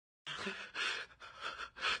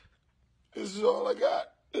This is all I got.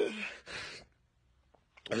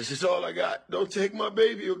 This is all I got. Don't take my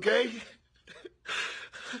baby, okay?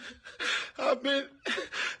 I've been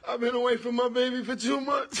away from my baby for 2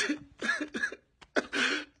 months.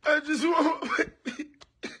 I just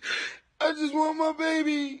want my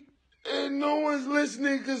baby. And no one's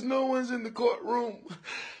listening because no one's in the courtroom.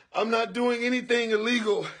 I'm not doing anything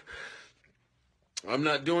illegal.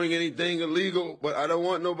 But I don't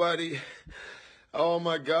want nobody. Oh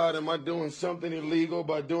my God, am I doing something illegal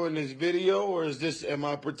by doing this video, or am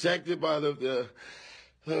I protected by the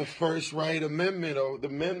First Right Amendment or the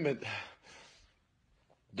amendment?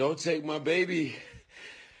 Don't take my baby.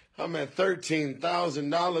 I'm at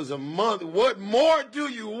 $13,000 a month. What more do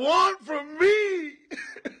you want from me?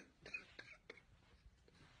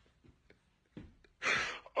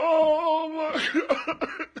 Oh my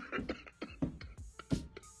God.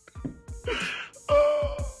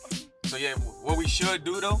 Oh. So yeah, what we should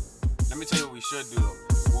do though, let me tell you what we should do though.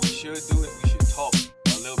 What we should do is we should talk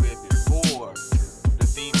a little bit before the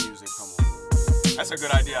theme music come on. That's a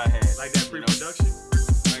good idea I had. Like that pre-production?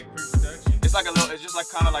 Like pre-production? It's like it's just like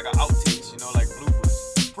kind of like an outtakes, you know, like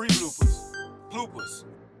bloopers. Pre-bloopers. Bloopers.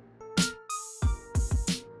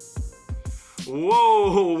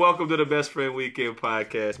 Whoa, welcome to the Best Friend Weekend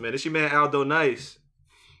podcast, man. It's your man Aldo Nice.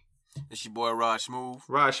 It's your boy Raj Smooth.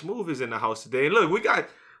 Raj Smooth is in the house today. And look, we got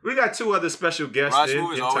 2 other special guests Raj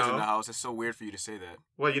Smooth is always town. in the house. It's so weird for you to say that.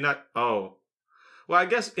 Well, you're not. Oh. Well, I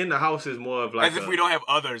guess in the house is more of like as if we don't have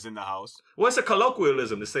others in the house. Well, it's a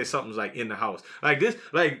colloquialism to say something's like in the house. Like this,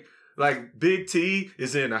 like Big T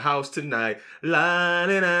is in the house tonight. But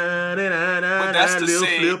that's to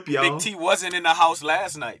say, flip, Big T wasn't in the house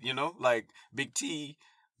last night, you know? Like, Big T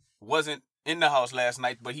wasn't in the house last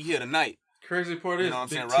night, but he here tonight. Crazy part is, you know what I'm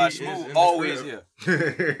saying? Raj Smooth always here.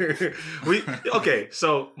 Okay,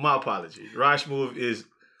 so my apologies. Raj Smooth is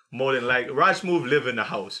more than like Raj Smooth live in the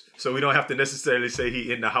house, so we don't have to necessarily say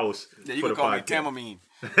he in the house. Yeah, you for can the call podcast. me Chamomine.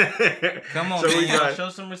 Come on, so man, y'all show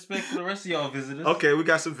some respect for the rest of y'all visitors. Okay, we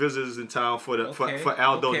got some visitors in town for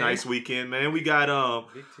Aldo Nice weekend, man. We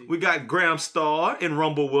got Graham Starr and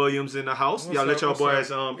Rumble Williams in the house. Y'all let y'all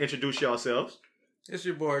boys introduce yourselves. It's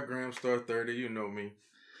your boy Graham Starr 30, you know me.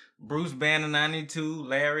 Bruce Banner 92,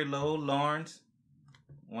 Larry Lowe, Lawrence.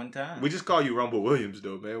 One time. We just call you Rumble Williams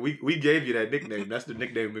though, man. We gave you that nickname. That's the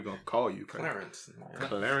nickname we're gonna call you. Clarence.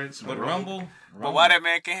 But Rumble. But why that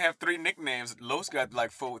man can't have 3 nicknames? Los got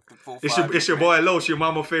like 4, 5. It's your boy Los, your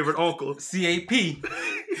mama's favorite uncle. CAP.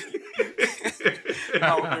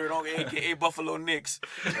 Our favorite uncle, aka Buffalo Nicks.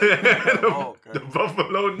 The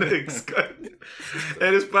Buffalo Nicks.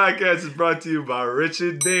 And this podcast is brought to you by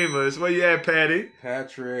Richard Damus. Where you at, Patty?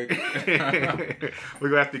 Patrick. We're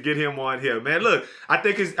gonna have to get him on here, man. Look, I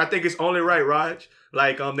think it's only right, Raj.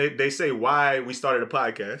 Like they say why we started a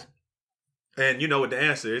podcast, and you know what the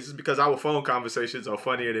answer is. It's because our phone conversations are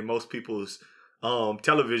funnier than most people's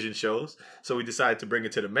television shows, so we decided to bring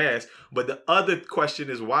it to the mass. But the other question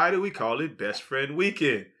is, why do we call it Best Friend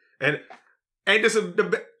Weekend? And ain't this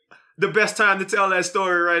the best time to tell that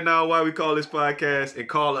story right now? Why we call this podcast and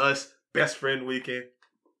call us Best Friend Weekend?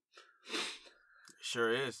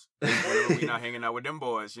 Sure is. Whenever we not hanging out with them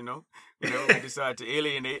boys, you know. Whenever we decide to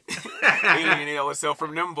alienate ourselves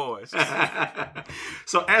from them boys.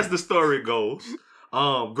 So as the story goes,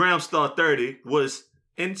 Graham Starr 30 was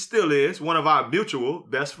and still is one of our mutual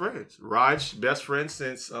best friends. Raj, best friend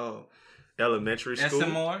since elementary school.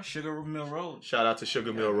 SMR, Sugar Mill Road. Shout out to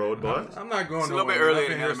Sugar Mill Road, boys. I'm not going a little bit earlier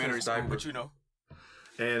than elementary school, but you know.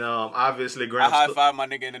 And obviously, Graham. I high-five my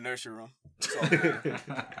nigga in the nursery room.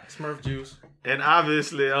 Smurf juice. And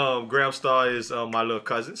obviously, Graham Starr is my little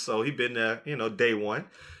cousin, so he been there, day one.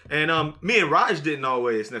 And me and Raj didn't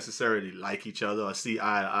always necessarily like each other or see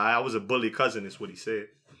eye to eye. I was a bully cousin, is what he said.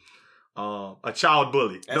 A child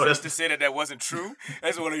bully. That's to say that wasn't true.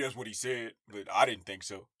 That's what he said, but I didn't think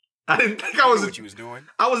so. I didn't think I was. What you was doing?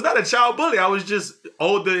 I was not a child bully. I was just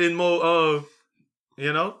older and more,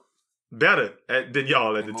 better than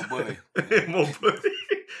y'all at the time. Bully. More bully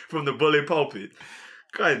from the bully pulpit.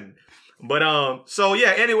 Couldn't. But so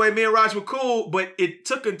yeah. Anyway, me and Raj were cool, but it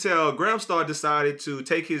took until Graham Starr decided to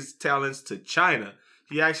take his talents to China.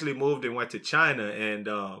 He actually moved and went to China, and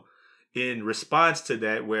in response to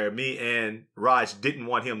that, where me and Raj didn't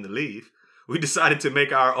want him to leave, we decided to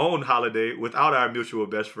make our own holiday without our mutual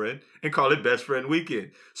best friend and call it Best Friend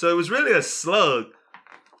Weekend. So it was really a slug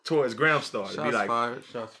towards Graham Starr to be like,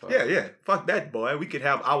 Shots fired. yeah, fuck that, boy. We could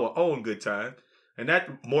have our own good time. And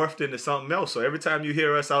that morphed into something else. So every time you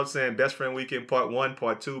hear us out saying Best Friend Weekend Part 1,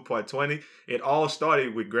 Part 2, Part 20, it all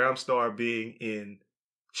started with Graham Starr being in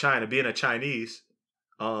China, being a Chinese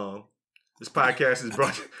This podcast is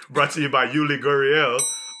brought to you by Yuli Gurriel.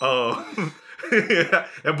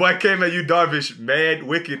 That boy came at you, Darvish, mad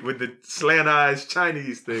wicked with the slant eyes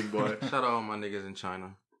Chinese thing, boy. Shout out all my niggas in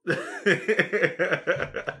China.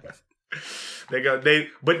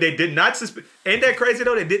 But they did not suspend. Ain't that crazy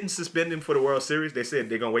though? They didn't suspend him for the World Series. They said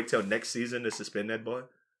they're gonna wait till next season to suspend that boy.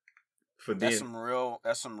 That's some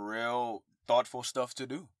real thoughtful stuff to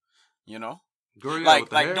do. You know? Gurriel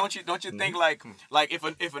Don't you think like if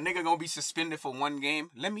a nigga gonna be suspended for one game,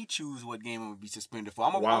 let me choose what game I'm gonna be suspended for.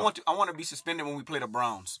 I want to be suspended when we play the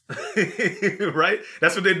Browns. Right?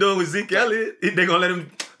 That's what they're doing with Zeke Elliott. They're gonna let him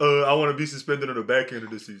I want to be suspended on the back end of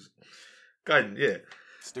the season. God, yeah.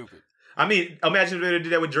 Stupid. I mean, imagine if they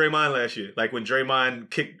did that with Draymond last year. Like when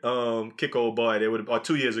Draymond kick old boy, they would, or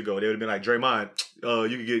 2 years ago, they would have been like, Draymond,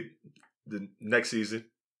 you can get the next season.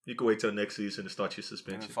 You can wait till next season to start your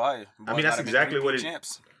suspension. Fire. I mean, that's exactly what it.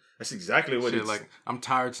 That's exactly what it's like. I'm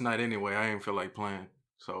tired tonight anyway. I ain't feel like playing,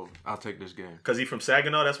 so I'll take this game. Cause he from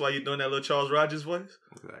Saginaw. That's why you're doing that little Charles Rogers voice.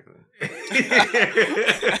 Exactly.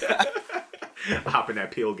 Hop in that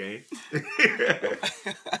pill game.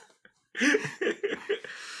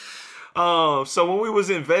 So when we was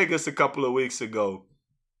in Vegas a couple of weeks ago,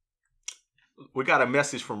 we got a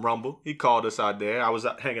message from Rumble. He called us out there. I was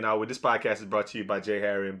hanging out with, this podcast is brought to you by Jay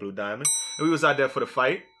Harry and Blue Diamond. And we was out there for the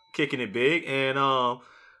fight, kicking it big. And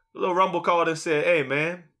little Rumble called and said, hey,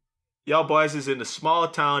 man, y'all boys is in the small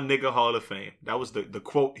town nigga Hall of Fame. That was the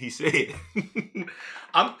quote he said.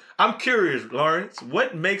 I'm curious, Lawrence,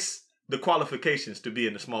 what makes the qualifications to be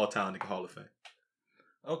in the small town nigga Hall of Fame?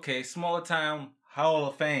 Okay, small town Hall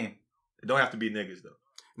of Fame. It don't have to be niggas, though.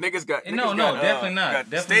 Niggas got definitely not. Got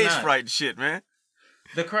Definitely stage not. fright and shit, man.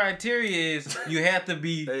 The criteria is you have to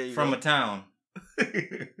be from a town.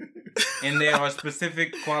 And there are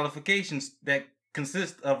specific qualifications that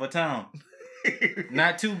consist of a town.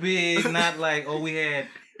 Not too big, not like, we had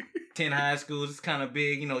 10 high schools. It's kind of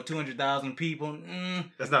big, 200,000 people.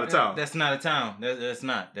 That's not a town. That's not a town. That's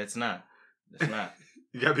not.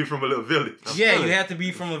 You gotta be from a little village. Yeah, you have to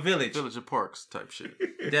be from a village. Village of Parks type shit.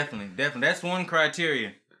 Definitely. That's one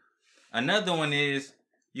criteria. Another one is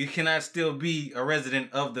you cannot still be a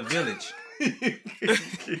resident of the village.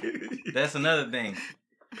 That's another thing.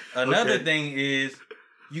 Another thing is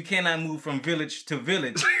you cannot move from village to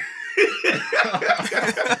village.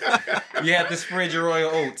 You have to spread your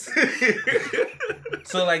royal oats.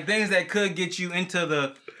 So like things that could get you into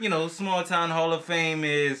the, small town Hall of Fame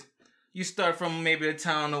is you start from maybe a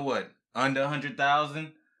town of what? Under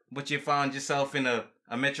 100,000, but you found yourself in a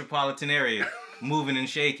metropolitan area, moving and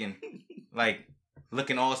shaking, like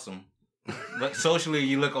looking awesome. But socially,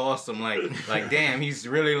 you look awesome. Like damn, he's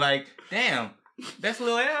really like, damn, that's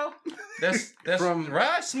Lil L. That's from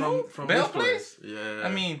Raj Smooth from Bell this place. Place. Yeah. I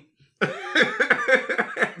mean, you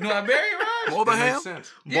know I bury Raj. Motherham?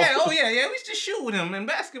 Yeah. Oh yeah. We used to shoot with him in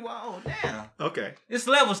basketball. Oh damn. Okay. It's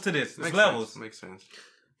levels to this. It's levels. Makes sense.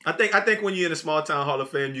 I think when you're in a small town Hall of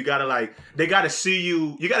Fame, you gotta they gotta see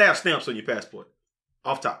you. You gotta have stamps on your passport,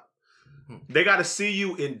 off top. They gotta see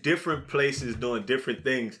you in different places doing different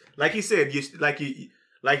things. Like he said, you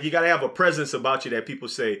gotta have a presence about you that people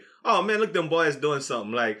say, "Oh man, look them boys doing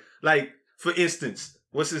something." Like for instance,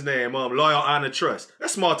 what's his name? Loyal Honor Trust.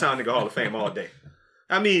 That's small town nigga Hall of Fame all day.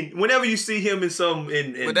 I mean, whenever you see him in some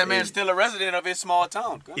but that man's still a resident of his small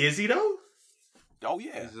town. Is he though? Oh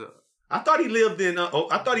yeah. I thought he lived in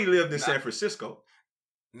San Francisco.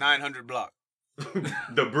 900 block.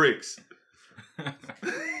 The bricks.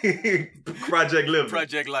 Project Living.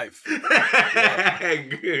 Project Life.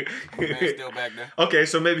 Yeah. Man's still back there. Okay,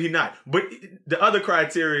 so maybe he not. But the other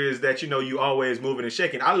criteria is that you always moving and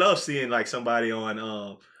shaking. I love seeing like somebody on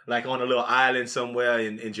a little island somewhere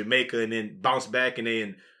in Jamaica and then bounce back and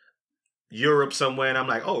then Europe somewhere and I'm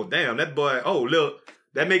like, oh damn, that boy,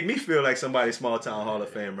 that make me feel like somebody's small town Hall of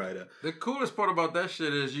Fame right there. The coolest part about that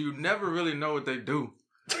shit is you never really know what they do.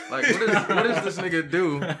 Like, what does this nigga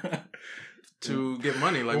do to get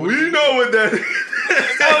money? Like, we know what that is.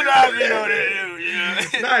 Sometimes we know what they do.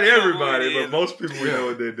 Yeah. Not everybody, but most people we know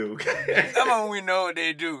what they do. Some of them we know what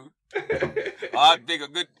they do. I think a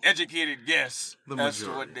good educated guess as to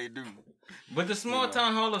what they do. But the small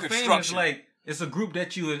town Hall of Fame is like, it's a group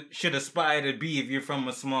that you should aspire to be if you're from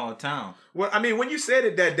a small town. Well, I mean, when you said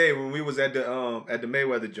it that day when we was at the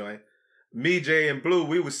Mayweather joint, me, Jay, and Blue,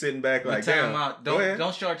 we was sitting back like, damn.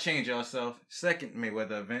 Don't shortchange yourself. Second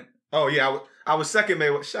Mayweather event. Oh yeah, I was second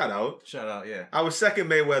Mayweather. Shout out, yeah. I was second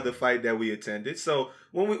Mayweather fight that we attended. So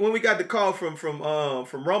when we got the call from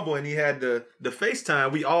Rumble and he had the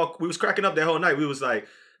FaceTime, we was cracking up that whole night. We was like,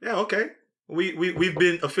 yeah, okay, we've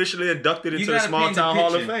been officially inducted into the small town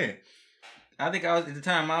Hall of Fame. I think I was at the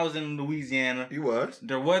time I was in Louisiana. You was.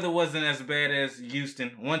 The weather wasn't as bad as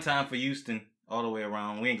Houston. One time for Houston, all the way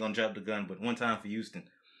around. We ain't gonna jump the gun, but one time for Houston.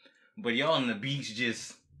 But y'all on the beach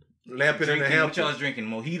just Lamping in the drinking. What Hamptons. y'all drinking?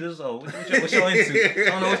 Mojitos? Oh, what y'all into? I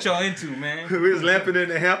don't know what y'all into, man. We was lamping in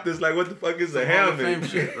the Hamptons like, what the fuck is a Hall of helmet? Fame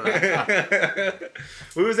shit, right?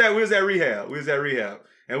 we was at rehab. We was at rehab.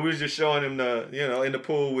 And we was just showing them the, you know, in the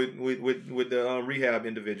pool with the rehab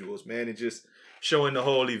individuals, man, and just showing the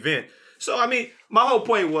whole event. So, I mean, my whole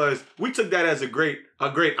point was we took that as a great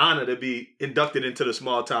honor to be inducted into the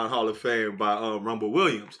Small Town Hall of Fame by Rumble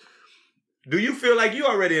Williams. Do you feel like you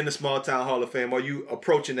already in the Small Town Hall of Fame? Or are you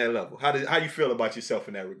approaching that level? How you feel about yourself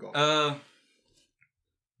in that regard?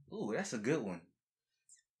 Ooh, that's a good one.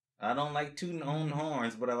 I don't like tooting on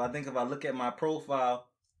horns, but if I look at my profile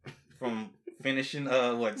from finishing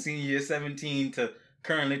senior year 17 to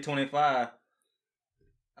currently 25,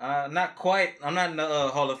 not quite. I'm not in the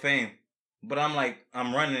Hall of Fame. But I'm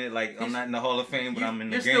running it like I'm not in the Hall of Fame, but I'm in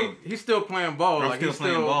the game. He's still playing ball. He's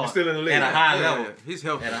still in the league. At a high level. Yeah. He's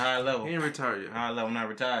healthy. At a high level. He ain't retired yet. High level, not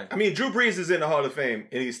retired. I mean, Drew Brees is in the Hall of Fame,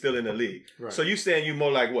 and he's still in the league. Right. So you saying you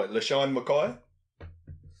more like what, LaShawn McCoy?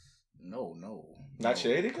 No. Not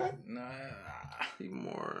Shady Cut? Nah.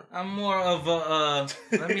 I'm more of a,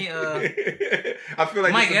 I feel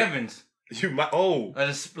like Mike Evans. You might.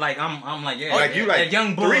 I'm like, yeah. Like you like that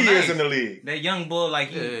young bull 3 years nice. in the league. That young bull, like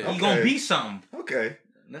he gonna be something. Okay.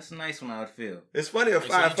 That's a nice one, I would feel. It's funny, a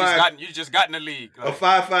 5'5". You just got in the league. A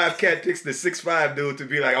 5'5" cat picks the 6'5" dude to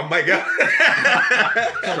be like, oh my god.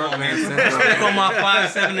 Come on, man. Stick on my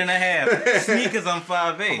 5'7.5". Sneakers, I'm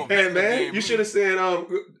 5'8". Hey man, you should have said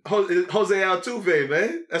Jose Altuve,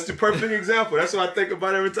 man. That's the perfect example. That's what I think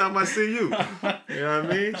about every time I see you. You know what I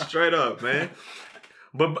mean? Straight up, man.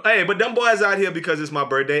 But them boys out here because it's my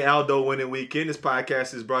birthday, Aldo winning weekend. This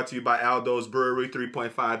podcast is brought to you by Aldo's Brewery,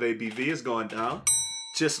 3.5 ABV. It's going down.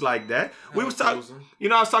 Just like that. We was talking,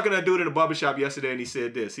 I was talking to a dude in the barbershop yesterday and he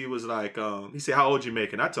said this. He was like, he said, how old you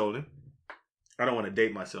making? I told him, I don't want to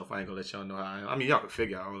date myself. I ain't gonna let y'all know how I am. I mean, y'all can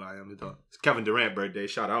figure out how old I am. It's Kevin Durant birthday,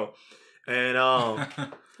 shout out. And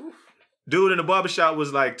dude in the barbershop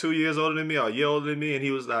was like 2 years older than me or a year older than me. And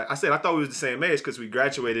he was like, I said, I thought we was the same age because we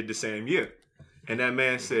graduated the same year. And that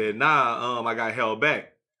man said, nah, I got held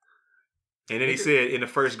back. And then he said, in the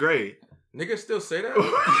first grade. Niggas still say that?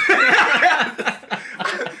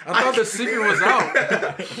 I thought the secret was out.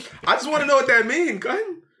 I just want to know what that means,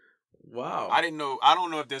 Cutting. Wow. I didn't know. I don't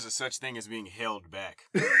know if there's a such thing as being held back.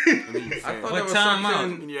 I thought that was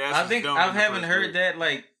something. I think I haven't heard that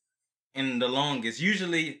like in the longest.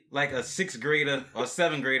 Usually, like a 6th grader or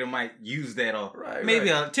 7th grader might use that, or maybe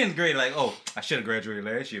a 10th grader, like, oh, I should have graduated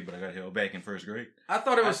last year, but I got held back in 1st grade. I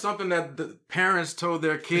thought it was something that the parents told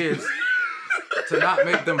their kids to not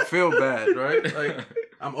make them feel bad, right? Like,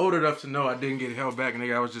 I'm old enough to know I didn't get held back,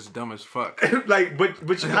 nigga. I was just dumb as fuck. Like, but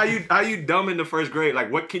how you dumb in the 1st grade?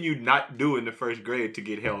 Like, what can you not do in the 1st grade to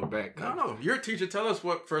get held back? I don't know. Your teacher, tell us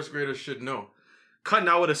what 1st graders should know. Cutting,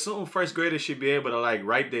 I would assume 1st graders should be able to like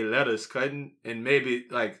write their letters, Cutting, and maybe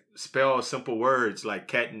like spell simple words like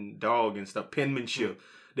cat and dog and stuff, penmanship.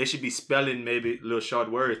 They should be spelling maybe little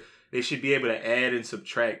short words. They should be able to add and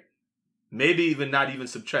subtract. Maybe even not even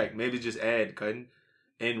subtract. Maybe just add, Cutting,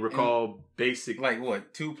 and recall basic. Like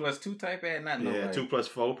what? 2 + 2 type add? Not no. Yeah, 2 +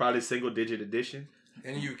 4, probably single digit addition.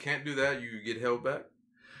 And you can't do that. You get held back.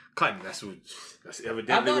 Cutting, that's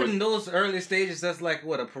evidently. I thought in those early stages, that's like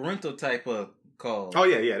what, a parental type of call. Oh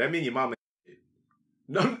yeah. That means your mama.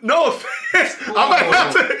 No offense. I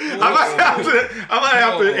might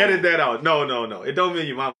have to edit that out. No. It don't mean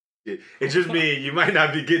your mama. It just means you might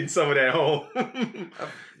not be getting some of that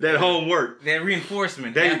homework. That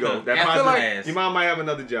reinforcement. There you go. That I feel like your mom might have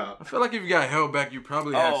another job. I feel like if you got held back, you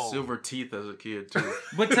probably had silver teeth as a kid too.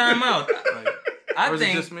 But time out. I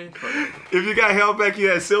think. Just me? If you got held back, you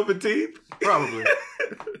had silver teeth. Probably.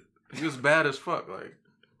 He was bad as fuck. Like.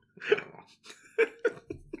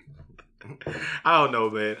 I don't know,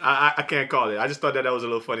 man. I can't call it. I just thought that was a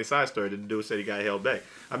little funny side story. The dude said he got held back.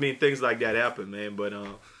 I mean, things like that happen, man. But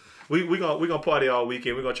we gonna party all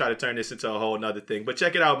weekend. We're gonna try to turn this into a whole nother thing. But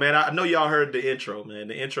check it out, man. I know y'all heard the intro, man.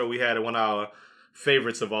 The intro we had one of our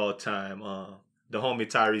favorites of all time. The homie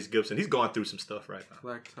Tyrese Gibson. He's going through some stuff right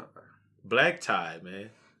now. Black tie, man.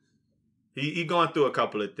 He going through a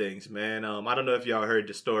couple of things, man. I don't know if y'all heard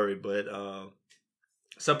the story, but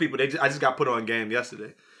some people I just got put on game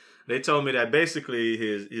yesterday. They told me that basically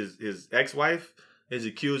his ex-wife is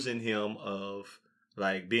accusing him of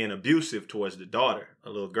like being abusive towards the daughter, a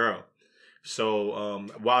little girl. So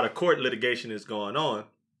while the court litigation is going on,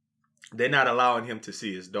 they're not allowing him to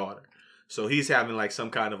see his daughter. So he's having like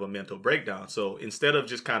some kind of a mental breakdown. So instead of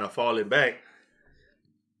just kind of falling back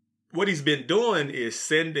what he's been doing is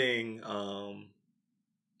sending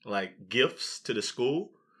like gifts to the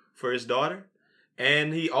school for his daughter,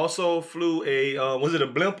 and he also flew a was it a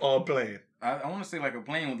blimp or a plane? I want to say like a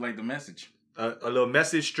plane with like the message. A little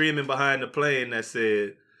message streaming behind the plane that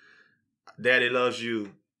said, "Daddy loves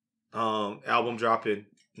you." Album dropping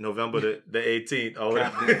November the 18th. Oh,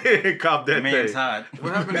 cop that man's thing. hot.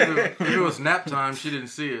 What happened if it was nap time? She didn't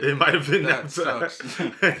see it. It might have been That that time. sucks.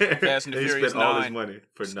 Fast and the He Furious spent all 9. his money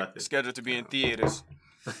for nothing. Scheduled to be in theaters.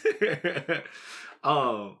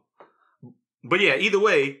 But yeah, either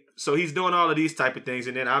way, so he's doing all of these type of things,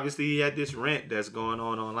 and then obviously he had this rant that's going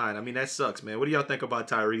on online. I mean, that sucks, man. What do y'all think about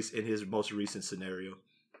Tyrese in his most recent scenario?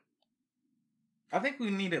 I think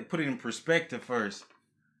we need to put it in perspective first.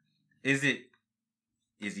 Is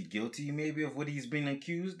he guilty maybe of what he's been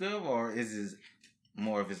accused of, or is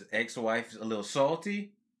more of his ex-wife a little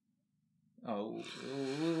salty? Oh,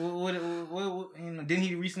 didn't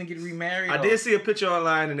he recently get remarried? I did see a picture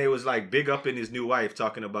online, and they was like big up in his new wife,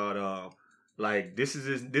 talking about like this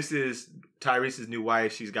is Tyrese's new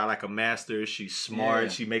wife. She's got like a master's. She's smart. Yeah.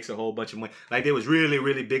 She makes a whole bunch of money. Like they was really,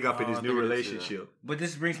 really big up in his I new think it is, relationship. But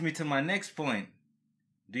this brings me to my next point.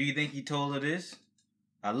 Do you think he told her this?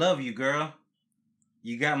 I love you, girl.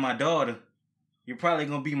 You got my daughter. You're probably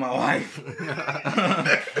gonna be my wife.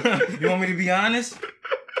 You want me to be honest?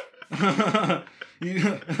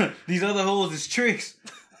 These other hoes is tricks.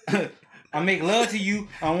 I make love to you.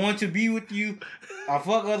 I want to be with you. I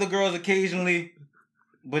fuck other girls occasionally,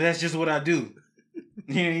 but that's just what I do.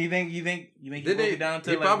 You think you broke it down to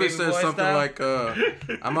He like probably baby said boy something style? like,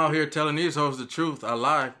 "I'm out here telling these hoes the truth. I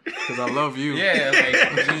lie because I love you." Yeah,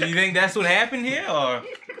 like, you think that's what happened here, or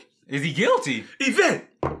is he guilty? Event.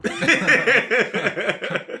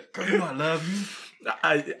 Girl, you know I love you.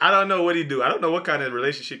 I don't know what he do. I don't know what kind of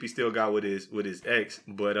relationship he still got with his ex,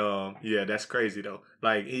 but yeah, that's crazy though.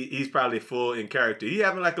 Like he's probably full in character. He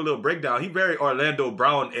having like a little breakdown. He very Orlando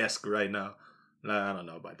Brown-esque right now. Nah, I don't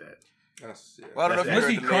know about that. Well, I don't know if you Was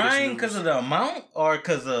heard he the latest crying news. because of the amount, or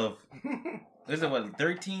because of is it what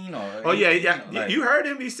 13 or? Oh yeah, 18? yeah. Like, You heard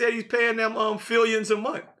him. He said he's paying them $fillions a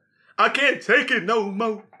month. I can't take it no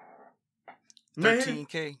more. Man.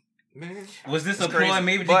 13K. Man. was this a It's ploy crazy.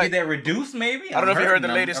 maybe to But- get that reduced? Maybe I don't know if you heard the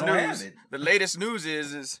hurting. latest I don't news. have it. The latest news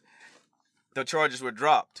is the charges were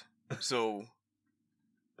dropped. So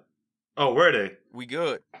Oh, were they? we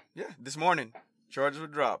good. Yeah, this morning charges were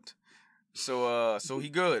dropped. So he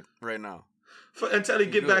good right now. Until he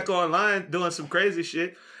get Good. back online doing some crazy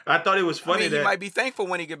shit. I thought it was funny I mean, that. he might be thankful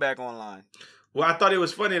when he get back online. Well, I thought it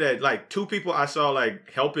was funny that like two people I saw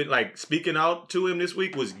like helping, like speaking out to him this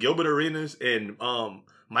week was Gilbert Arenas and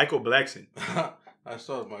Michael Blackson. I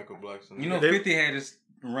saw Michael Blackson. You know, They- 50 had his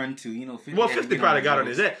run to. You know, 50. Well, had to 50 get probably the got on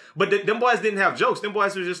jokes. his head, but them boys didn't have jokes. Them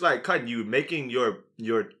boys were just like cutting you, making your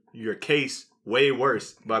case way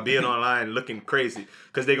worse by being online looking crazy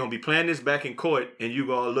because they're gonna be playing this back in court and you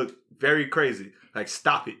gonna look very crazy. Like,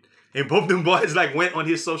 stop it. And both them boys like went on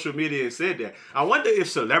his social media and said that. I wonder if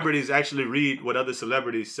celebrities actually read what other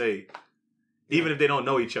celebrities say, even if they don't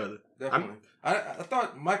know each other. Definitely. I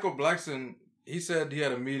thought Michael Blackson, he said he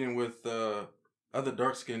had a meeting with other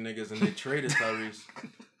dark-skinned niggas and they traded Tyrese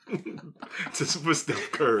For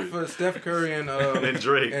Steph Curry for Steph Curry and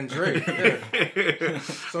Drake. And Drake, yeah.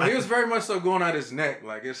 So he was very much so going at his neck.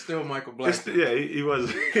 Like, it's still Michael Blackson. Yeah, he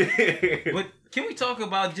was. But can we talk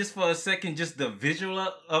about just for a second just the visual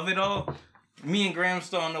of it all? Me and Graham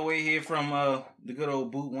still on the way here from the good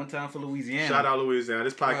old boot one time for Louisiana. Shout out Louisiana.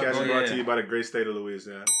 This podcast Oh, is brought yeah. to you by the great state of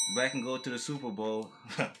Louisiana. Back and go to the Super Bowl.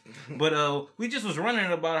 But we just was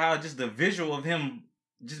running about how just the visual of him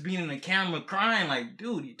just being in the camera crying, like,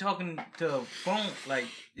 dude, you're talking to a phone, like,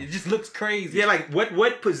 it just looks crazy. Yeah, like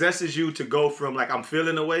what possesses you to go from like I'm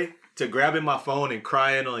feeling away to grabbing my phone and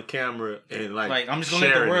crying on camera and like I'm just gonna let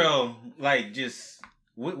the sharing it? world like just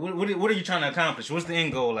what are you trying to accomplish? What's the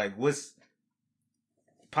end goal? Like, what's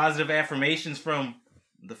positive affirmations from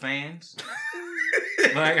the fans?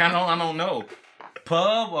 Like, I don't know.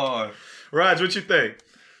 Pub or Raj, what you think?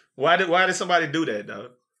 Why did somebody do that,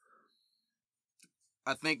 dog?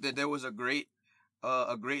 I think that there was a great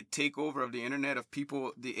takeover of the internet of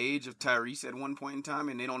people the age of Tyrese at one point in time,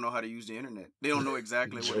 and they don't know how to use the internet. They don't know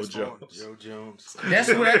exactly what it's for. Joe Jones. that's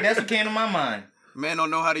what came to my mind. Man don't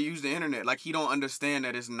know how to use the internet. Like, he don't understand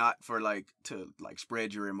that it's not for like to like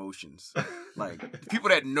spread your emotions. Like, people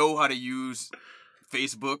that know how to use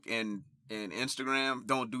Facebook and Instagram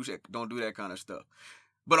don't do that kind of stuff.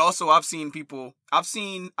 But also, I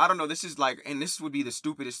don't know, this is like, and this would be the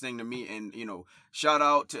stupidest thing to me, and, you know, shout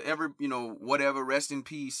out to whatever, rest in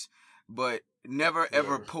peace. but never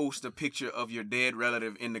ever post a picture of your dead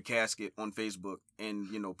relative in the casket on Facebook and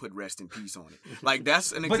put rest in peace on it. Like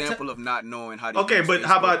that's an example of not knowing how to. Okay, use but Facebook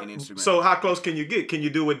how about and Instagram. so? How close can you get? Can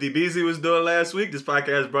you do what DBZ was doing last week? This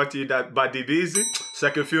podcast brought to you by DBZ.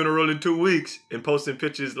 Second funeral in 2 weeks, and posting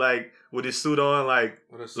pictures like with his suit on, like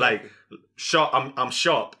sharp. I'm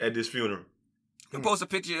sharp at this funeral. You post a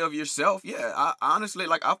picture of yourself. Yeah, I honestly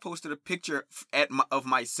I posted a picture of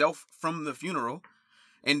myself from the funeral.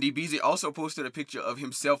 And DBZ also posted a picture of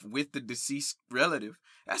himself with the deceased relative.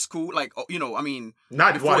 That's cool. Like, I mean,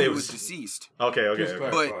 not before while he it was deceased. Okay.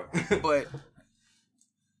 But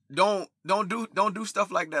don't do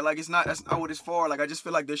stuff like that. Like that's not what it's for. Like I just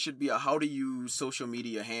feel like there should be a how to use social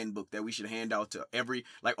media handbook that we should hand out to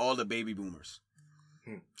all the baby boomers,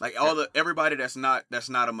 like everybody that's not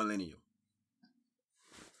a millennial.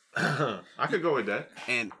 I could go with that.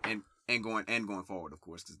 And going forward, of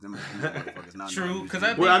course, because them motherfuckers not true. Because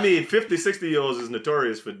I mean, 50, 60-year-olds is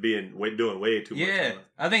notorious for doing way too much. Yeah,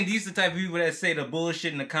 I think these are the type of people that say the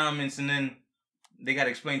bullshit in the comments and then they got to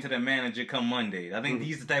explain to their manager come Monday. I think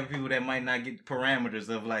these are the type of people that might not get parameters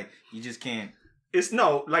of like you just can't. It's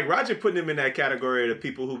like Roger putting them in that category of the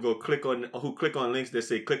people who click on links that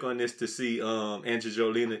say click on this to see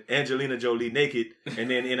Angelina Jolie naked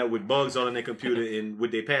and then end up with bugs on their computer and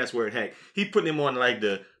with their password hacked. He putting them on like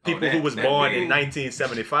the people who was born in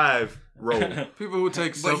 1975 role. People who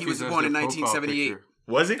take selfies. But he was born in 1978.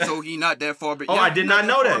 Was he? So he not that far. But I did not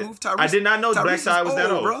know that. I did not know Black Tie was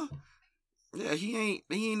that old. Bro. Yeah, he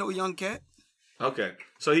ain't no young cat. Okay,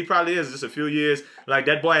 so he probably is just a few years. Like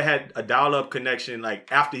that boy had a dial-up connection.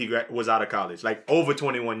 Like after he was out of college, like over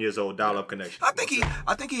 21 years old, dial-up connection. I think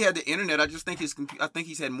he had the internet. I just think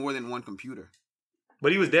he's had more than one computer.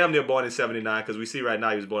 But he was damn near born in 79 because we see right now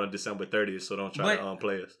he was born on December 30th. So don't try to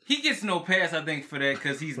play us. He gets no pass, I think, for that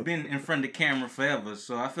because he's been in front of the camera forever.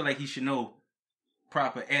 So I feel like he should know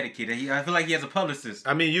proper etiquette. I feel like he has a publicist.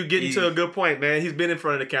 I mean, you getting to a good point, man. He's been in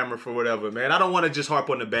front of the camera for whatever, man. I don't want to just harp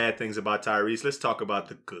on the bad things about Tyrese. Let's talk about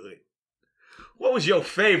the good. What was your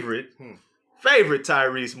favorite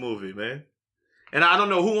Tyrese movie, man? And I don't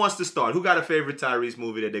know who wants to start. Who got a favorite Tyrese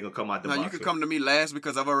movie that they're going to come out the box you can come to me last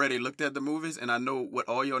because I've already looked at the movies and I know what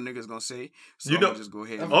all your niggas going to say. So I'm going to just go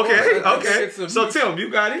ahead. Okay. So Tim, you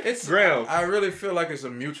got it? It's Graham. I really feel like it's a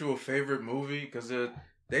mutual favorite movie because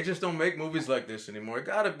they just don't make movies like this anymore. It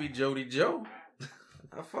gotta be Jody Joe.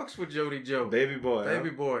 I fucks with Jody Joe. Baby boy.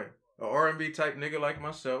 A R&B type nigga like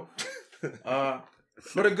myself.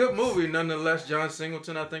 But a good movie nonetheless. John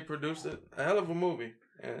Singleton, I think, produced it. A hell of a movie.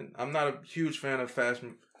 And I'm not a huge fan of Fast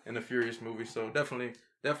and the Furious movies, so definitely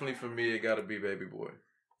for me, it gotta be Baby Boy.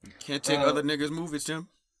 Can't take other niggas' movies, Tim.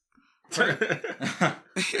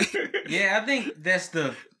 Yeah, I think that's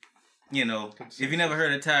the, if you never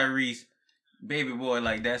heard of Tyrese, Baby Boy,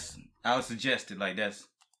 like that's, I would suggest it, like that's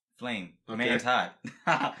flame. Okay. Man's hot.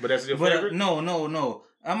 But that's your favorite? No.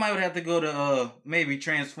 I might have to go to maybe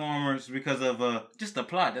Transformers because of just the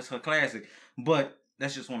plot. That's her classic. But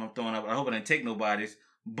that's just one I'm throwing up. I hope I didn't take nobody's.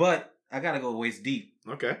 But I gotta go Waist Deep.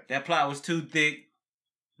 Okay. That plot was too thick.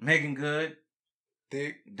 Megan Good.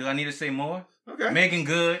 Thick. Do I need to say more? Okay. Megan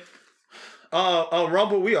Good.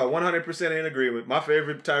 Rumble, we are 100% in agreement. My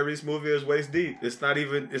favorite Tyrese movie is Waist Deep. It's not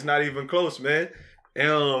even close, man.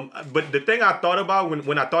 But the thing I thought about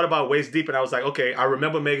when I thought about Waist Deep, and I was like, okay, I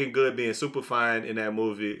remember Megan Good being super fine in that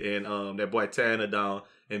movie, and that boy tearing her down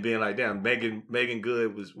and being like, damn, Megan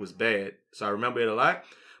Good was bad. So I remember it a lot.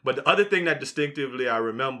 But the other thing that distinctively I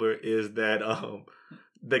remember is that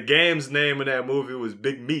the game's name in that movie was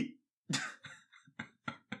Big Meat.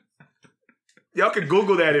 Y'all can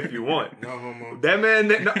Google that if you want. No homo. That man,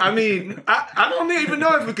 I don't even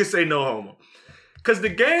know if we could say no homo. Because the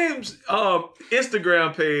game's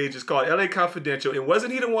Instagram page is called LA Confidential. And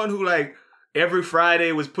wasn't he the one who, like, every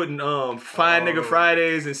Friday was putting Fine Nigga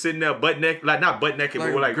Fridays and sitting there butt naked? Like, not butt naked,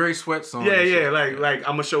 but like gray sweats on. Yeah, like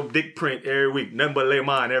I'm going to show dick print every week. Nothing but lay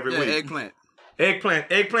mine every week.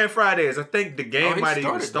 Eggplant Fridays. I think the game might have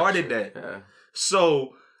even started that. Yeah.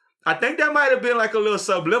 So I think that might have been like a little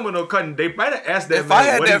subliminal cutting. They might have asked that if man I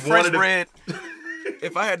had what that he wanted French bread.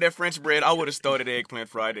 If I had that French bread, I would have started Eggplant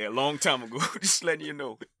Friday a long time ago. Just letting you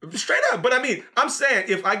know. Straight up. But I mean, I'm saying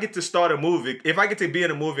if I get to start a movie, if I get to be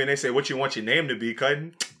in a movie and they say, what you want your name to be,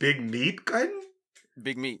 Cutting? Big Meat, Cutting?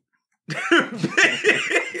 Big Meat.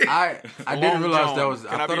 I didn't realize that was.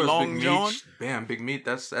 I thought it was Long Big John? Meat. Bam, Big Meat.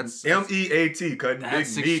 That's MEAT, Cutting.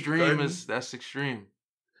 That's Big extreme. Meat, That's extreme.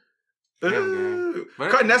 Cutting,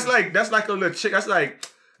 that's like a little chick. That's like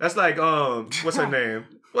what's her name?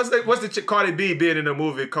 What's the chick Cardi B being in a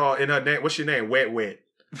movie called in her name? What's your name?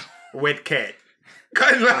 Wet Cat.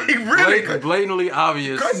 Cutting like really blatantly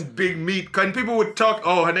obvious. Cutting big meat. Cutting people would talk.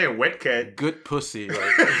 Oh, her name Wet Cat. Good pussy. Like,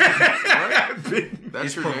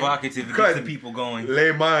 it's provocative. It gets the people going.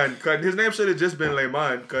 Layman. Cutting. His name should have just been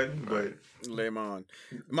Layman. Cutting, but Layman.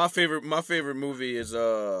 My favorite movie is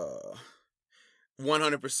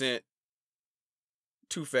 100%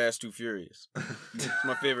 Too Fast, Too Furious. It's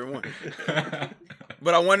my favorite one.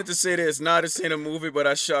 But I wanted to say this. Not this ain't a movie, but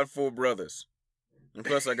I shot 4 brothers. And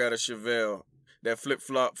plus I got a Chevelle that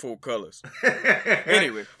flip-flop full colors.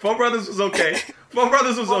 Anyway. 4 Brothers was okay. 4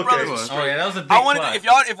 Brothers was okay. Oh yeah, that was a big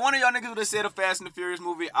plot. If one of y'all niggas would have said a Fast and the Furious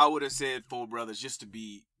movie, I would have said 4 Brothers just to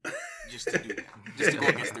do that. Just to go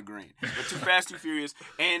against the grain. But Too Fast, Too Furious,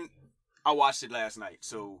 and I watched it last night,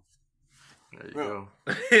 so there you go.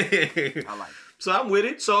 I like it. So I'm with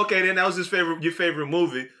it. So okay, then that was your favorite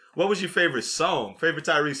movie. What was your favorite song? Favorite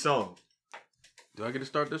Tyrese song? Do I get to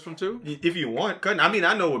start this one too? If you want. I mean,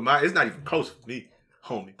 I know what it's not even close for me,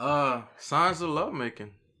 homie. Signs of Love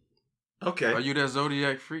Making. Okay. Are you that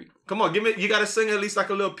Zodiac freak? Come on, you gotta sing at least like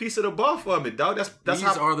a little piece of the bar for me, dog. These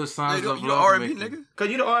are the signs of love R&B making. nigga? Cause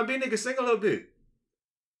you the R&B nigga, sing a little bit.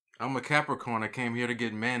 I'm a Capricorn. I came here to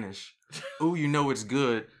get mannish. Ooh, you know it's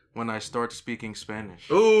good when I start speaking Spanish.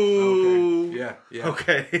 Ooh. Okay. Yeah.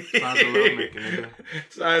 Okay. Signs of love making, nigga.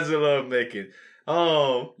 Signs of love making.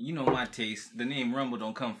 Oh. You know my taste. The name Rumble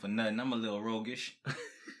don't come for nothing. I'm a little roguish.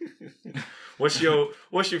 What's your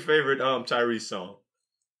favorite Tyrese song?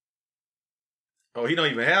 Oh, he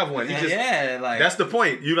don't even have one. He just that's the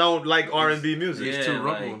point. You don't like R&B music. It's too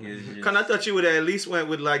rumble. Cause I thought you would have at least went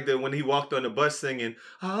with like when he walked on the bus singing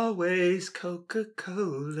 "Always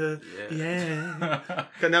Coca-Cola." Yeah.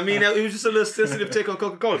 Cause I mean it was just a little sensitive take on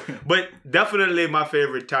Coca-Cola. But definitely my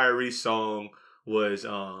favorite Tyrese song was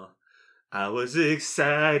I was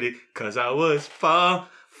excited cause I was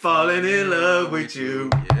falling in love with you.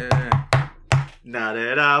 Yeah. Now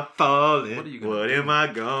that I've fallen, what am I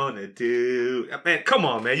gonna do? Man, come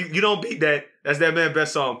on, man. You don't beat that. That's that man's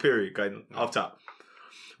best song, period. Off top.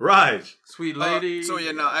 Raj. Sweet Lady.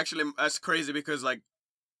 Actually, that's crazy because, like,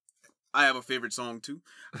 I have a favorite song, too.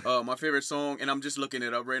 My favorite song, and I'm just looking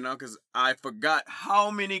it up right now because I forgot how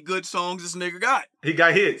many good songs this nigga got. He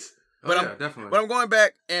got hits. Definitely. But I'm going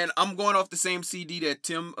back, and I'm going off the same CD that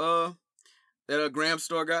Tim, that Graham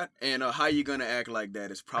Store got, and How You Gonna Act Like That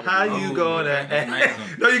is probably... How you gonna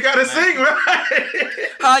act? No, you gotta sing, right?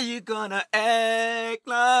 How you gonna act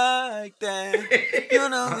like that? You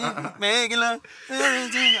know, making love.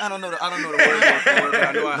 I don't know the words for it, but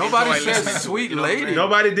I know Nobody said Sweet Lady.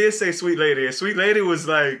 Nobody did say Sweet Lady. And Sweet Lady was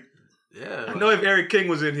like... Yeah. I know if Eric King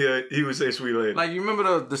was in here, he would say Sweet Lady. Like, you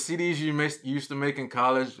remember the CDs you used to make in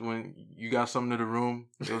college when you got something to the room?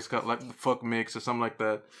 It was called, like the Fuck Mix or something like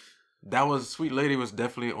that. That was Sweet Lady was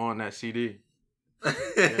definitely on that CD.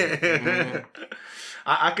 Yeah.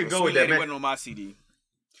 I could go with that, man. Wasn't on my CD.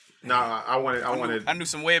 No, I wanted. I knew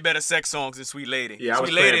some way better sex songs than Sweet Lady. Yeah,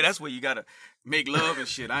 Sweet Lady, that's where you gotta make love and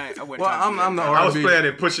shit. I went. Well, I'm the I was R&B.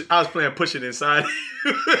 playing Pushing Inside.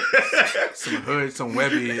 Some hood, some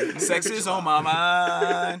Webby. Sex is on my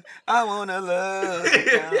mind. I wanna love.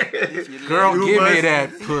 Girl, give me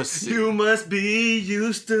that pussy. You must be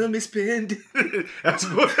used to me spending. That's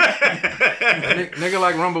what. Nigga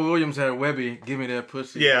like Rumble Williams had Webby. Give me that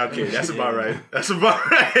pussy. Yeah, okay, that's about right. That's about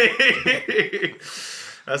right.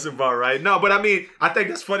 That's about right. No, but I mean, I think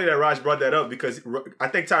that's funny that Raj brought that up because I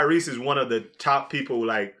think Tyrese is one of the top people,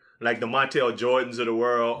 like the Montel Jordans of the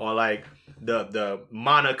world, or like the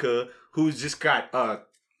Monica, who's just got a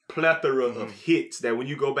plethora of hits that when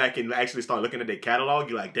you go back and actually start looking at their catalog,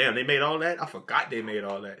 you're like, damn, they made all that? I forgot they made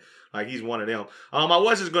all that. Like, he's one of them. I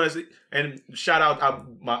was just going to say, and shout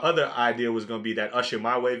out, my other idea was going to be that Usher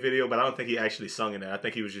My Way video, but I don't think he actually sung in that. I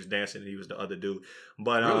think he was just dancing and he was the other dude.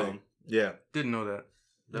 But, really? Yeah. Didn't know that.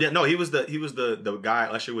 Yeah, no, he was the guy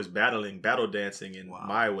Usher was battle dancing in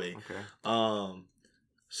My Way. Okay.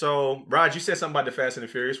 So Raj, you said something about the Fast and the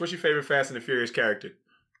Furious. What's your favorite Fast and the Furious character?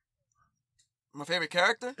 My favorite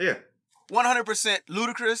character? Yeah. 100%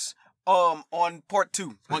 Ludacris. On part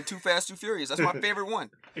 2, on Too Fast, Too Furious. That's my favorite one.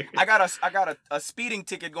 I got a speeding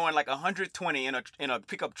ticket going like 120 in a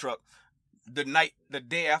pickup truck the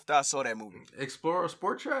day after I saw that movie. Explorer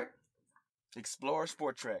Sport Track. Explorer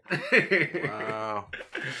Sport Track. Wow.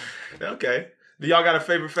 Okay. Do y'all got a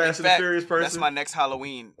favorite Fast and the Furious person? That's my next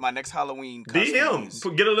Halloween. Be him.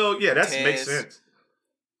 Get a little. Yeah, that makes sense.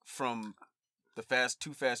 From the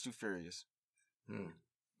Too Fast, Too Furious.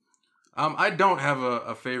 I don't have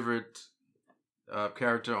a favorite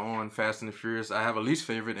character on Fast and the Furious. I have a least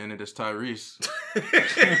favorite, and it is Tyrese.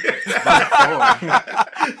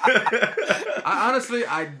 honestly,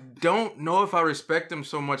 I don't know if I respect him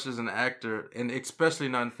so much as an actor, and especially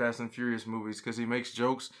not in Fast and Furious movies, because he makes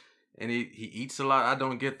jokes and he eats a lot. I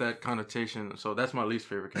don't get that connotation, so that's my least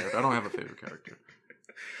favorite character. I don't have a favorite character.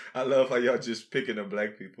 I love how y'all just picking the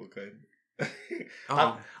black people, cuz.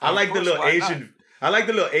 Oh, I like the course, little why Asian. I like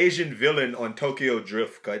the little Asian villain on Tokyo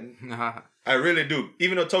Drift, cutting. I really do.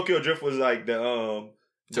 Even though Tokyo Drift was like the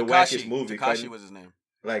wackest movie, Takashi was his name.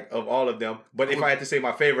 like of all of them. But if I had to say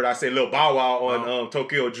my favorite, I say Lil Bow Wow on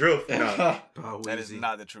Tokyo Drift. Nah. That is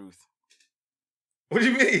not the truth. What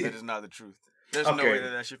do you mean? That is not the truth. There's no way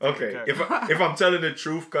that that's your favorite character. If I'm telling the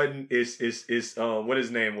truth, cutting is what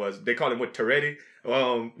his name was. They call him what, Toretti?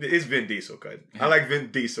 It's Vin Diesel, cutting. I like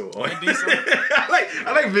Vin Diesel. Vin Diesel?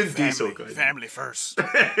 I like Vin Diesel, cutting. Family first.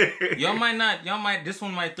 This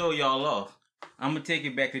one might throw y'all off. I'm gonna take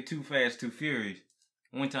it back to Too Fast, Too Furious.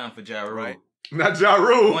 One time for Ja Rule. Right. Not Ja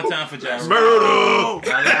Rule. One time for Ja Rule. Murder.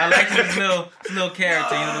 I like his little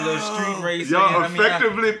character, the little street racer. Y'all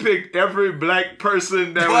effectively picked every black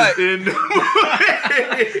person that was in.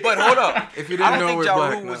 But hold up. If you I didn't don't know think we're Ja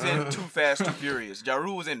black, Rule was in Too Fast, Too Furious. Ja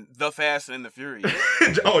Rule was in The Fast and the Furious.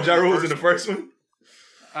 Ja Rule was in the first one?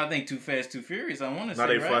 I think Too Fast, Too Furious. I want to say, Now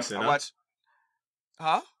they right? fussing, I huh? watched.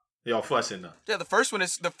 Huh? Y'all fussing now. Yeah, the first one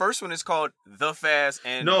is called The Fast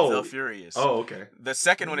and The Furious. Oh, okay. The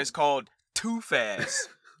second one is called Too Fast,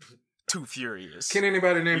 Too Furious. Can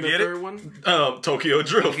anybody name the get it? third one? Tokyo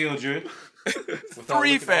Drift. Tokyo Drift.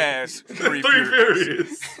 Three Fast, Three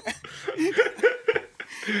Furious.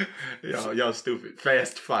 Y'all stupid.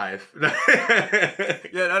 Fast 5.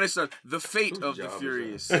 Yeah, that is The Fate of the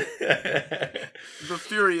Furious. The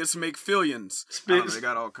Furious make fillions. They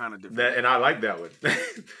got all kind of different. And I like that one.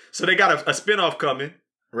 So they got a spinoff coming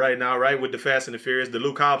right now, right, with the Fast and the Furious, the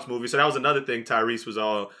Luke Hobbs movie. So that was another thing Tyrese was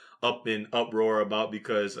all up in uproar about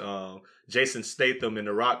because Jason Statham and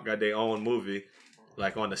The Rock got their own movie,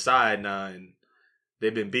 like on the side now, and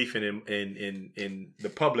they've been beefing in the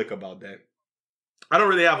public about that. I don't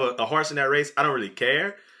really have a horse in that race. I don't really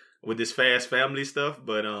care with this Fast Family stuff,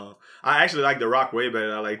 but I actually like The Rock way better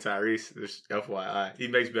than I like Tyrese. Just FYI, he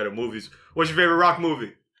makes better movies. What's your favorite Rock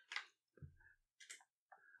movie?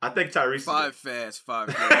 I think Tyrese. 5 Fast,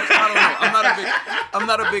 5 Furious. I don't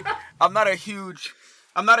know.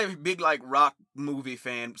 I'm not a big like rock movie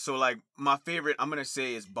fan. So like my favorite, I'm gonna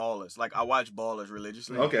say is Ballers. Like I watch Ballers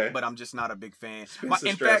religiously. Okay. But I'm just not a big fan.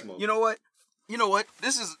 In fact, you know what?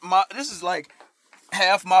 This is like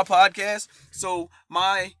half my podcast. So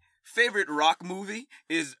my favorite rock movie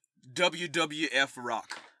is WWF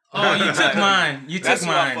Rock. Oh, you took mine. That's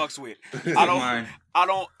what I fucks with. I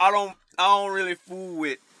don't really fool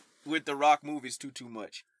with the rock movies too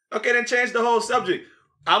much. Okay, then change the whole subject.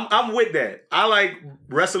 I'm with that. I like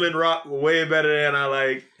wrestling rock way better than I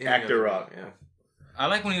like actor rock. Yeah. I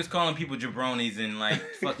like when he was calling people jabronis and like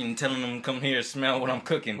fucking telling them come here smell what I'm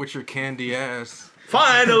cooking. With your candy ass.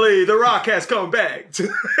 Finally, The Rock has come back.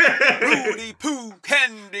 Rudy Poo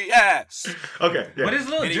Candy Ass. Okay, yeah. But his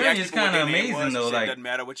little journey is kind of amazing though. Like, doesn't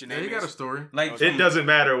matter what your name Yeah, is. you got a story. like It doesn't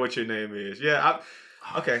matter what your name is. Yeah,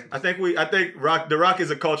 I think The Rock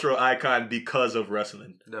is a cultural icon because of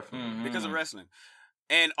wrestling. Definitely. Because of wrestling.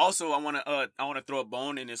 And also, I wanna throw a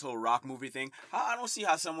bone in this whole rock movie thing. I don't see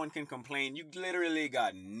how someone can complain. You literally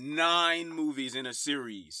got 9 movies in a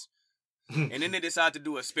series, and then they decide to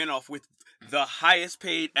do a spinoff with the highest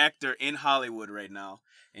paid actor in Hollywood right now,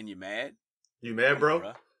 and you mad? You mad, bro?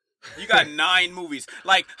 Bruh. You got 9 movies.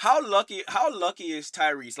 Like how lucky is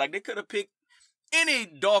Tyrese? Like they could have picked any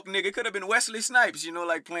dark nigga. It could have been Wesley Snipes,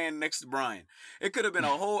 like playing next to Brian. It could have been a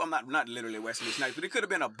whole, I'm not literally Wesley Snipes, but it could have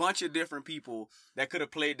been a bunch of different people that could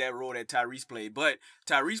have played that role that Tyrese played. But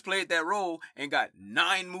Tyrese played that role and got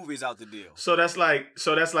 9 movies out the deal. So that's like if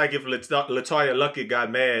LaToya Luckett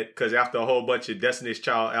got mad because after a whole bunch of Destiny's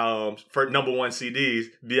Child for #1 CDs,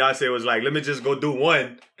 Beyonce was like, let me just go do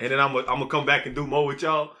one and then I'm gonna come back and do more with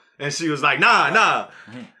y'all. And she was like, nah.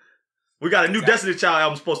 We got a new Destiny's Child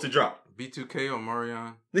album supposed to drop. B2K or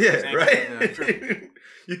Marion. Yeah, right? Yeah.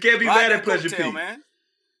 You can't be mad at Pleasure P. Man.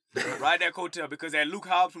 Ride that coattail because that Luke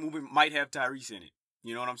Hobbs movie might have Tyrese in it.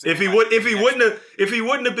 You know what I'm saying? If he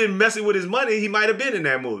wouldn't have been messing with his money, he might have been in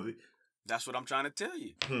that movie. That's what I'm trying to tell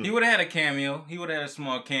you. He would have had a cameo. He would have had a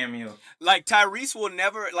small cameo. Like Tyrese will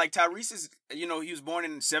never Tyrese is he was born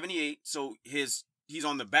in 78, so he's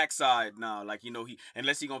on the backside now. Like,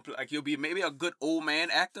 unless he gonna play, like he'll be maybe a good old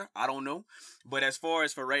man actor. I don't know. But as far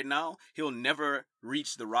as for right now, he'll never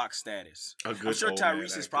reach the Rock status. I'm sure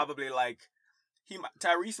Tyrese is probably like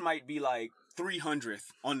Tyrese might be like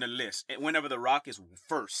 300th on the list whenever the Rock is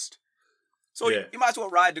first. So you might as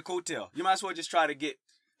well ride the coattail. You might as well just try to get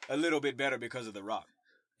a little bit better because of the Rock.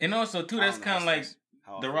 And also too, that's kind of like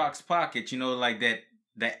The Rock's pocket. You know, like that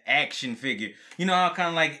action figure. You know how kind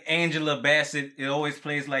of like Angela Bassett, it always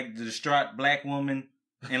plays like the distraught black woman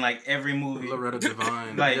in like every movie. Loretta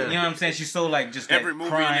Devine. Like, you know what I'm saying? She's so like just that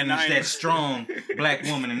crying, that strong black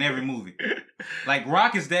woman in every movie. Like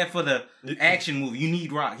Rock is that for the action movie. You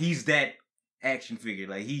need Rock. He's that action figure.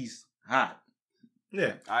 Like he's hot.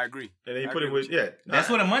 Yeah, I agree. And then you put it with That's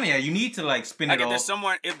where the money at. You need to like spin it all.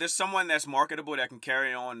 If there's someone that's marketable that can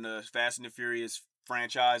carry on the Fast and the Furious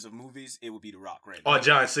franchise of movies, it would be The Rock, right? Or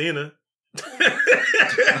John Cena.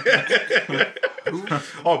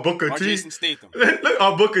 Or Booker T. Or Jason Statham.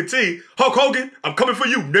 Or Booker T. Hulk Hogan, I'm coming for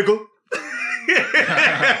you, nigga.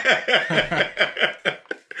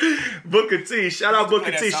 Booker T. Shout out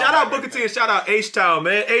Booker T. Shout out Booker T and shout out H-Town,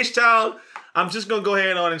 man. H-Town, I'm just going to go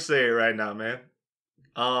ahead on and say it right now, man.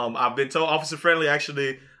 I've been told Officer Friendly,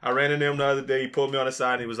 actually, I ran into him the other day. He pulled me on the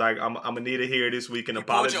side and he was like, I'm going to need to hear this week an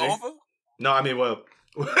apology. Pulled you over? No, I mean, well,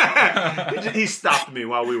 he stopped me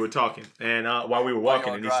while we were talking and while we were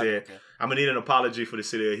walking, and he said, I'm going to need an apology for the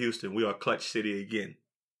city of Houston. We are clutch city again.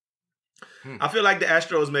 I feel like the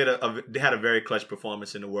Astros they had a very clutch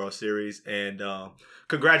performance in the World Series, and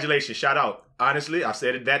congratulations, shout out. Honestly, I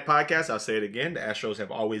said it that podcast, I'll say it again. The Astros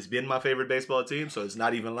have always been my favorite baseball team, so it's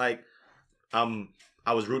not even like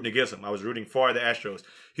I was rooting against them. I was rooting for the Astros.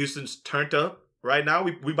 Houston's turned up right now.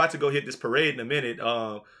 We about to go hit this parade in a minute.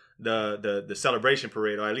 The celebration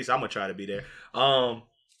parade, or at least I'm gonna try to be there.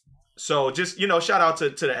 So just, shout out to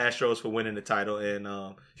the Astros for winning the title.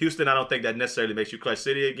 And Houston, I don't think that necessarily makes you clutch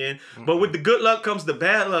city again. Mm-hmm. But with the good luck comes the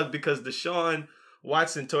bad luck, because Deshaun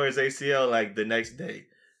Watson tore his ACL like the next day.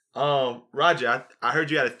 Roger, I heard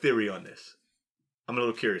you had a theory on this. I'm a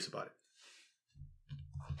little curious about it.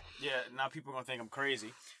 Yeah, now people are gonna think I'm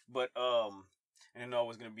crazy, but I didn't know I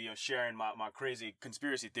was gonna be sharing my crazy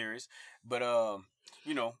conspiracy theories. But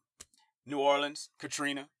New Orleans,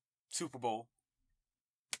 Katrina, Super Bowl.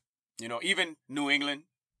 Even New England,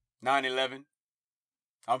 9/11.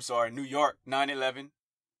 I'm sorry, New York, 9/11,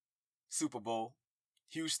 Super Bowl,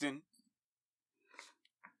 Houston,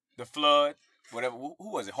 the flood, whatever.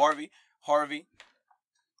 Who was it? Harvey,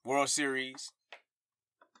 World Series.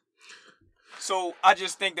 So I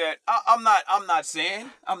just think that I'm not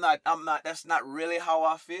saying that's not really how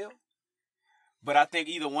I feel. But I think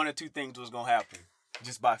either one or two things was gonna happen.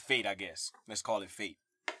 Just by fate, I guess. Let's call it fate.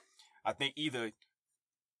 I think either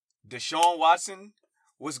Deshaun Watson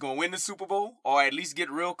was gonna win the Super Bowl, or at least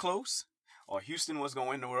get real close, or Houston was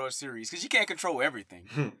gonna win the World Series. Because you can't control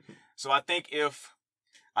everything. So I think if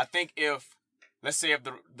let's say if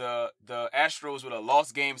the Astros would have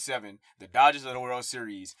lost Game 7, the Dodgers of the World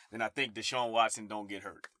Series, then I think Deshaun Watson don't get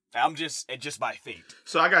hurt. Just by fate.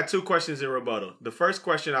 So I got two questions in rebuttal. The first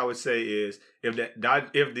question I would say is, if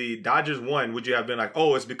the Dodgers won, would you have been like,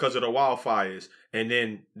 oh, it's because of the wildfires? And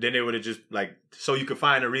then they would have just like, so you could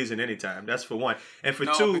find a reason anytime. That's for one. And for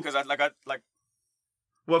two, because I told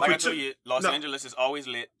you, Los Angeles is always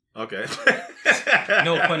lit. Okay.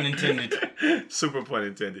 No pun intended. Super pun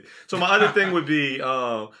intended. So my other thing would be,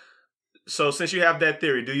 so since you have that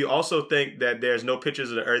theory, do you also think that there's no pictures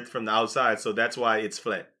of the Earth from the outside, so that's why it's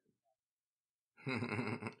flat?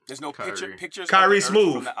 There's no pictures. Kyrie of the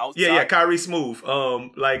Smooth. From the outside? Yeah, Kyrie Smooth.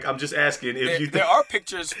 I'm just asking if there are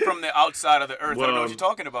pictures from the outside of the Earth. I don't know what you're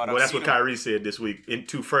talking about. Well, that's what Kyrie said this week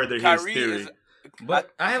to further his theory.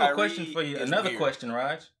 But I have a question for you. Another question,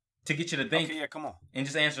 Raj, to get you to think. Okay, yeah, come on. And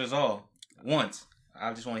just answer us all once.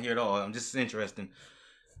 I just want to hear it all. I'm just interested.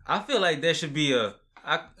 I feel like there should be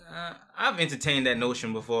I've entertained that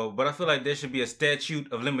notion before, but I feel like there should be a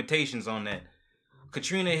statute of limitations on that.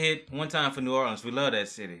 Katrina hit one time for New Orleans. We love that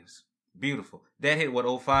city. It's beautiful. That hit,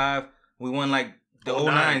 05? We won, like, the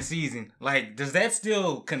 09 season. Like, does that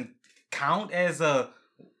still count as a...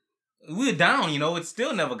 We were down, It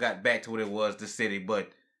still never got back to what it was, the city. But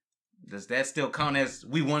does that still count as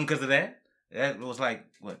we won because of that? That was, like,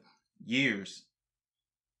 years?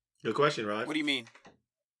 Good question, Rod. What do you mean?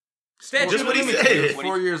 Just what he said.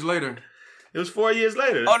 4 years later. It was 4 years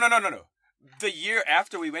later. Oh, no. The year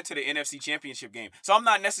after we went to the NFC Championship game. So I'm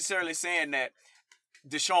not necessarily saying that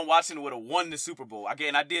Deshaun Watson would have won the Super Bowl.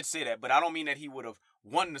 Again, I did say that, but I don't mean that he would have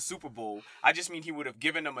won the Super Bowl. I just mean he would have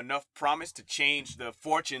given them enough promise to change the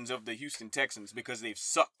fortunes of the Houston Texans, because they've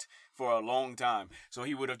sucked for a long time. So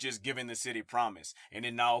he would have just given the city promise. And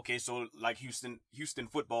then now, okay, so like Houston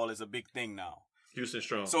football is a big thing now. Houston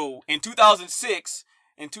strong. So in 2006,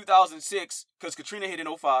 because Katrina hit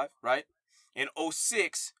in 05, right? In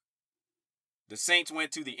 06, the Saints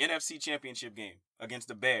went to the NFC Championship game against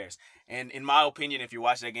the Bears. And in my opinion, if you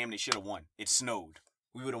watch that game, they should have won. It snowed.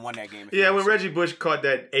 we would have won that game. Yeah, when Reggie Bush caught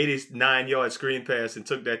that 89-yard screen pass and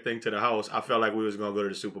took that thing to the house, I felt like we was going to go to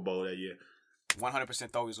the Super Bowl that year. 100%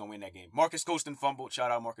 thought we was going to win that game. Marcus Colston fumbled.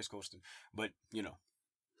 Shout out Marcus Colston. But,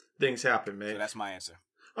 Things happen, man. So that's my answer.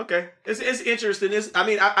 Okay. It's interesting.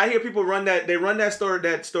 I hear people run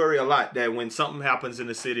that story a lot, that when something happens in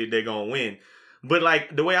the city, they're going to win. But,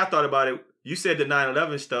 like, the way I thought about it, you said the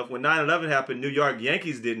 9/11 stuff. When 9/11 happened, New York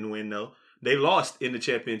Yankees didn't win, though. They lost in the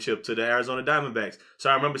championship to the Arizona Diamondbacks. So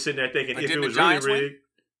I remember sitting there thinking, if it was really rigged.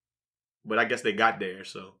 But I guess they got there,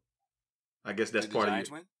 so I guess that's part of it.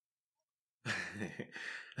 Win?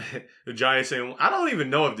 The Giants, I don't even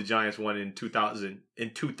know if the Giants won in 2000.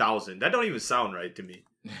 That don't even sound right to me.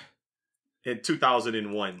 In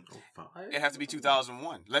 2001. It has to be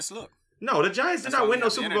 2001. Let's look. No, the Giants did not win no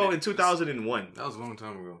Super Bowl in 2001. That was a long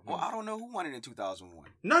time ago. Well, I don't know who won it in 2001.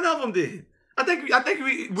 None of them did. I think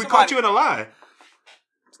we caught you in a lie.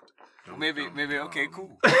 Maybe. Okay,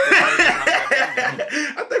 cool.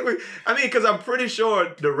 Because I'm pretty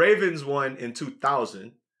sure the Ravens won in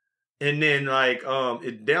 2000, and then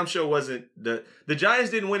it damn sure wasn't the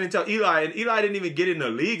Giants didn't win until Eli, and Eli didn't even get in the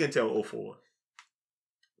league until 2004.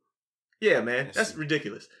 Yeah, man, that's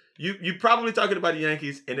ridiculous. You probably talking about the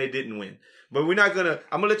Yankees, and they didn't win. But we're not gonna.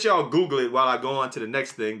 I'm gonna let y'all Google it while I go on to the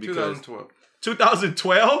next thing because 2012.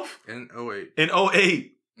 2012 and 08. In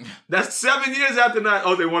 08. That's 7 years after 9.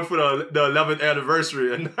 Oh, they won for the 11th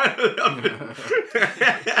anniversary of 9/11.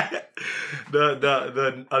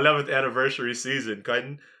 the 11th anniversary season,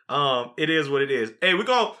 Cutting. It is what it is. Hey, we're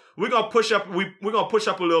gonna push up. We're gonna push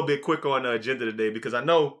up a little bit quicker on the agenda today because I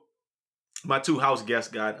know my two house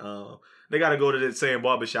guests got they got to go to the same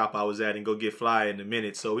barbershop I was at and go get fly in a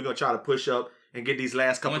minute. So we're gonna try to push up and get these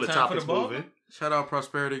last couple of topics moving. Shout out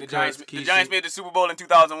Prosperity. The Giants made the Super Bowl in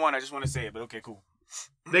 2001. I just want to say it, but okay, cool.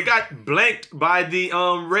 They got blanked by the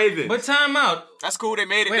Ravens. But time out. That's cool. They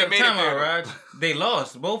made it. Wait, time out, Raj. They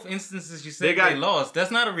lost. Both instances you said they lost.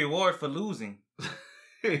 That's not a reward for losing.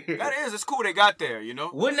 That is. It's cool. They got there.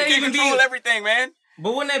 Wouldn't that even control everything, man?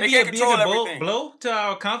 But wouldn't that be a bigger blow to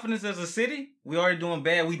our confidence as a city? We already doing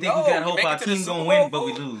bad. We think we got hope our team gonna win, but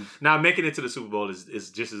we lose. Now making it to the Super Bowl is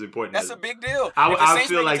just as important. That's a big deal. I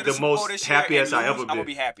feel like the most happiest I ever been. I'm gonna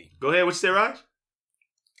be happy. Go ahead. What you say, Raj?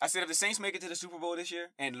 I said if the Saints make it to the Super Bowl this year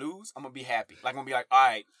and lose, I'm gonna be happy. Like I'm gonna be like, all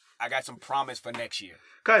right, I got some promise for next year.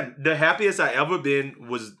 The happiest I ever been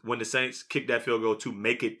was when the Saints kicked that field goal to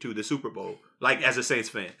make it to the Super Bowl. Like as a Saints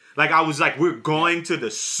fan, like I was like, we're going to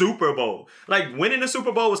the Super Bowl. Like winning the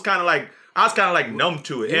Super Bowl was kind of like I was kind of like numb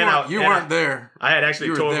to it. You weren't there. I had actually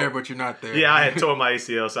you were there, but you're not there. Yeah, I had torn my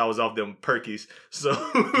ACL, so I was off them perkies. So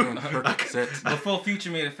before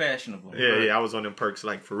Future made it fashionable. Yeah, I was on them perks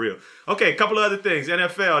like for real. Okay, a couple of other things.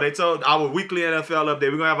 NFL, they told our weekly NFL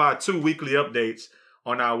update. We're gonna have our 2 weekly updates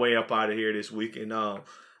on our way up out of here this week, and our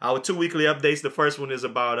 2 weekly updates. The first one is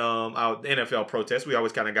about our NFL protest. We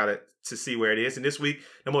always kind of got to see where it is. And this week,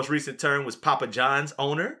 the most recent turn was Papa John's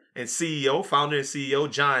owner and CEO, founder and CEO,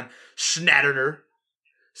 John Schnatter,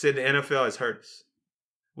 said the NFL has hurt us.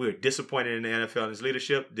 We are disappointed in the NFL and its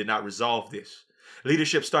leadership. Did not resolve this.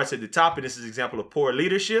 Leadership starts at the top, and this is an example of poor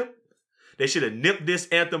leadership. They should have nipped this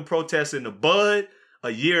anthem protest in the bud a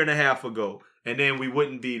year and a half ago. And then we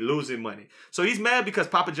wouldn't be losing money. So he's mad because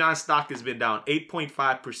Papa John's stock has been down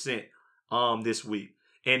 8.5% this week.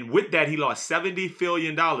 And with that, he lost $70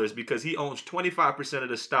 billion because he owns 25% of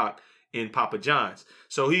the stock in Papa John's.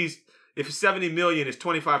 So if $70 million is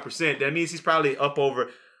 25%, that means he's probably up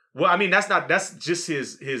over. Well, I mean, that's just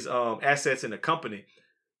his assets in the company.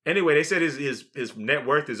 Anyway, they said his net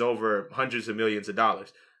worth is over hundreds of millions of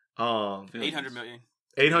dollars. 800 million.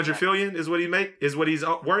 800 billion is what he's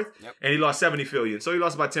worth, yep. And he lost 70 billion, so he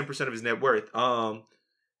lost about 10% of his net worth. And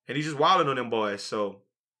he's just wilding on them boys. So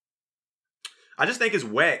I just think it's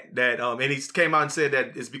whack that and he came out and said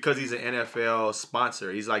that it's because he's an NFL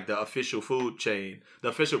sponsor. He's like the official food chain, the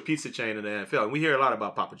official pizza chain of the NFL. And we hear a lot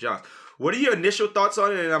about Papa John's. What are your initial thoughts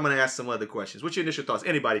on it? And I'm going to ask some other questions. What's your initial thoughts?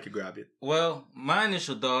 Anybody could grab it. Well, my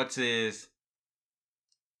initial thoughts is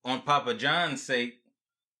on Papa John's sake.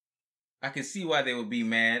 I can see why they would be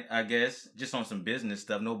mad, I guess, just on some business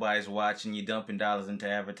stuff. Nobody's watching, you dumping dollars into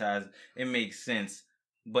advertising. It makes sense.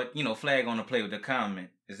 But, flag on the play with the comment.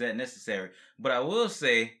 Is that necessary? But I will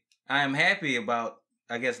say, I am happy about,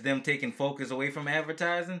 I guess, them taking focus away from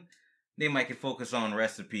advertising. They might can focus on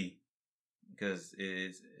recipe. Because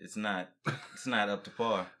it's not up to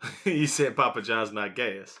par. You said Papa John's not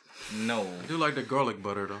gas. No. I do like the garlic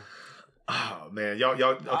butter, though. Oh, man. Y'all,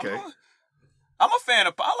 okay. I'm a fan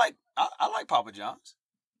of, I like Papa John's.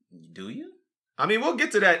 Do you? I mean, we'll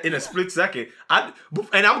get to that in a split second. And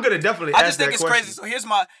I'm gonna definitely. I just think it's crazy. So here's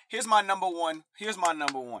my number one. Here's my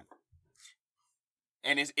number one.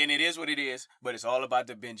 And it is what it is. But it's all about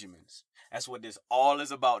the Benjamins. That's what this all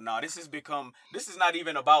is about now. This is not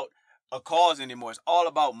even about a cause anymore. It's all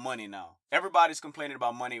about money now. Everybody's complaining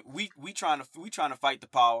about money. We trying to fight the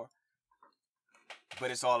power. But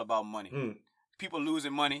it's all about money. People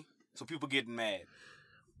losing money, so people getting mad.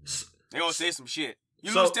 They gonna say some shit.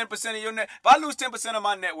 You lose 10% of your net. If I lose 10% of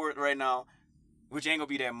my net worth right now, which ain't gonna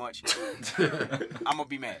be that much, I'm gonna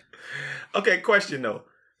be mad. Okay, question though.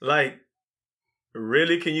 Like,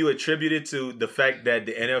 really, can you attribute it to the fact that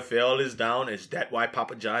the NFL is down? Is that why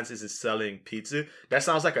Papa John's isn't selling pizza? That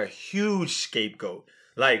sounds like a huge scapegoat.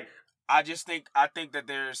 Like, I think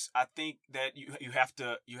that you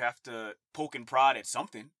have to poke and prod at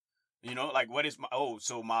something. You know, like what is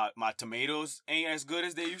my tomatoes ain't as good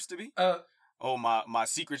as they used to be? My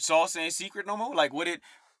secret sauce ain't secret no more? Like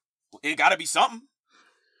it gotta be something.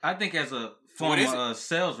 I think as a former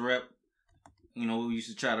sales rep, you know, we used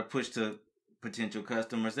to try to push to potential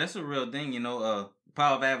customers. That's a real thing, you know.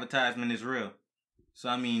 Power of advertisement is real. So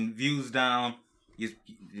I mean, views down. You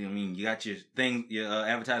got your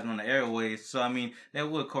advertisement on the airways. So I mean, that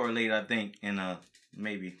would correlate, I think, in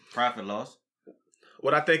maybe profit loss.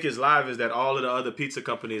 What I think is live is that all of the other pizza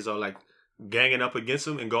companies are like ganging up against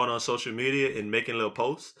them and going on social media and making little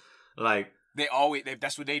posts. Like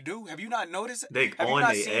that's what they do. Have you not noticed? They Have on you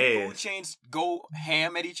not their seen ass. food chains go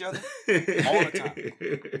ham at each other all the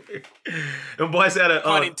time? And boys had a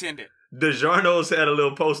pun intended. DiGiorno's had a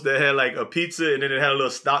little post that had like a pizza and then it had a little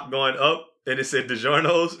stock going up and it said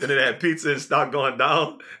DiGiorno's and then it had pizza and stock going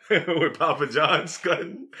down with Papa John's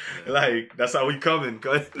cutting. Like, that's how we coming,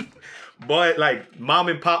 cutting. Boy, like mom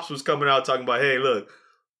and pops was coming out talking about, hey, look,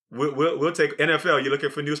 we'll take NFL. You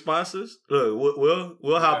looking for new sponsors? Look,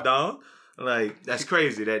 we'll hop down. Like, that's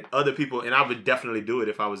crazy that other people, and I would definitely do it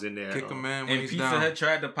if I was in there. Kick a man when and he's Pizza down. Hut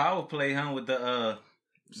tried the power play, with the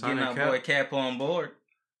getting our boy Cap on board.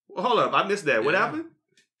 Well, hold up, I missed that. What happened?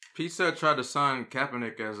 Pizza Hut tried to sign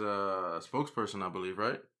Kaepernick as a spokesperson, I believe,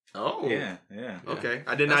 right? Oh, yeah. Okay,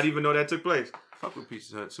 I did not even know that took place. Fuck with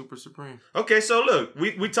Pizza Hut, super supreme. Okay, so look,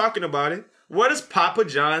 we talking about it. Where does Papa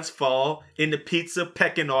John's fall in the pizza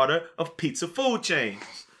pecking order of pizza food chains?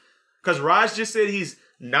 Because Raj just said he's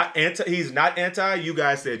not anti. You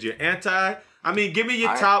guys said you're anti. I mean, give me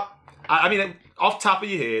your top. I mean, off top of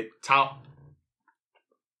your head, top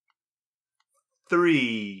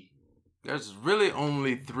 3. There's really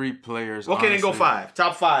only 3 players. Okay, honestly. then go 5.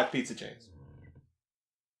 Top 5 pizza chains.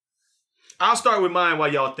 I'll start with mine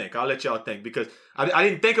while y'all think. I'll let y'all think because I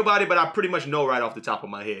didn't think about it, but I pretty much know right off the top of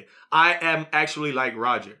my head. I am actually like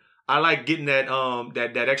Roger. I like getting that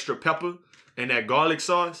that extra pepper and that garlic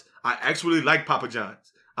sauce. I actually like Papa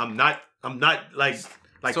John's. I'm not like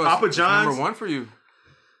so Papa John's. Number 1 for you.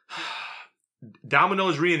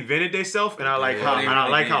 Domino's reinvented themselves, and I like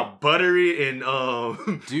how buttery and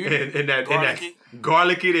and that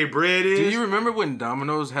garlicky their bread is. Do you remember when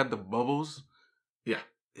Domino's had the bubbles? Yeah.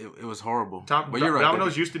 It was horrible. But you're right,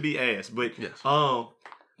 Domino's used to be ass, but yes.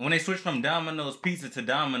 When they switched from Domino's pizza to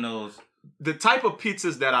Domino's, the type of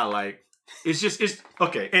pizzas that I like, it's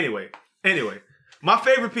okay. Anyway, my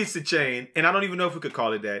favorite pizza chain, and I don't even know if we could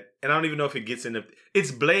call it that, and I don't even know if it gets in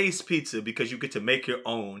it's Blaze Pizza because you get to make your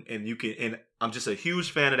own, and you can. And I'm just a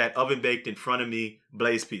huge fan of that oven baked in front of me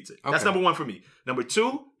Blaze Pizza. Okay. That's number 1 for me. Number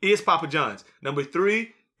 2 is Papa John's. Number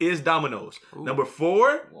 3 is Domino's. Ooh. Number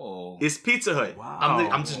 4 is Pizza Hut. Wow.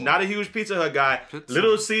 I'm just not a huge Pizza Hut guy.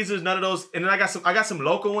 Little Caesars, none of those. And then I got some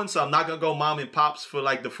local ones, so I'm not gonna go mom and pops for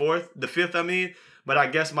like the 5th. I mean, but I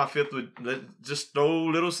guess my 5th would just throw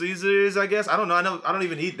Little Caesars. I guess I don't know. I don't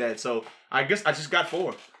even eat that, so I guess I just got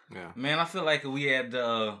 4. Yeah, man, I feel like we had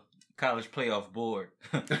the college playoff board.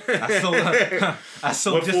 I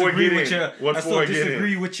so disagree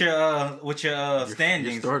with your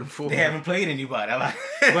standings. They haven't played anybody.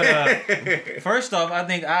 But first off, I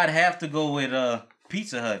think I'd have to go with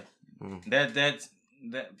Pizza Hut. That's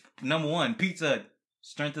number 1. Pizza Hut,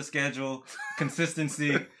 strength of schedule,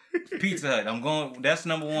 consistency. Pizza Hut. That's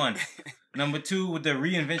number 1. Number 2 with the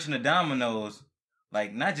reinvention of Domino's,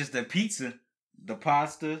 like not just the pizza, the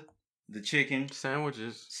pasta, the chicken,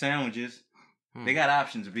 sandwiches. They got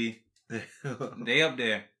options, B. They up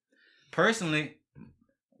there. Personally,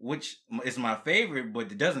 which is my favorite,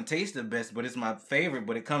 but it doesn't taste the best, but it's my favorite,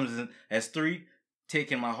 but it comes in as 3,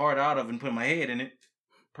 taking my heart out of and putting my head in it.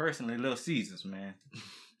 Personally, Little Caesars, man.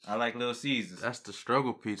 I like Little Caesars. That's the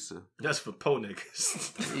struggle pizza. That's for po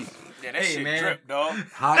niggas. Yeah, that Hey, shit man. drip, dog.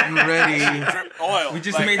 Hot and ready. Drip oil. We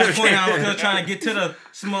just made the point. I'm still trying to get to the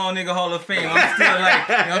small nigga Hall of Fame.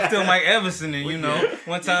 I'm still Mike Everson, and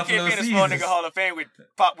one time for You Little can't be in a small Caesars. nigga Hall of Fame with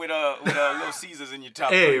Little Caesars in your top.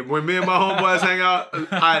 Hey, three. when me and my homeboys hang out,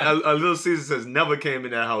 a Little Caesars has never came in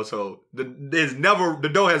that household. The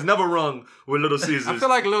door has never rung with Little Caesars. I feel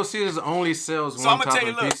like Little Caesars only sells So one I'ma type tell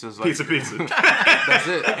you, of look. pizzas. Like, pizza. That's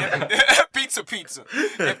it. Pizza.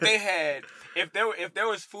 If there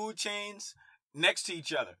was food chains next to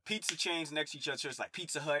each other, pizza chains next to each other, just like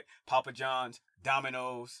Pizza Hut, Papa John's,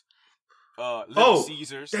 Domino's, Little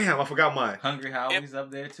Caesars, Damn, I forgot mine. Hungry Howie's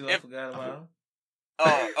up there too. I forgot about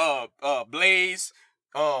him. Blaze,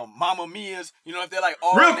 Mama Mia's. If they're like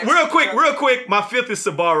all Real next to each other. quick. My fifth is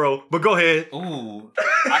Sbarro, but go ahead. Ooh,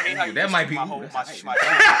 I hate how you that just might took be my whole that's my, nice. my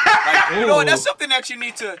like, you know what? Ooh. That's something that you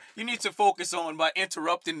need to focus on by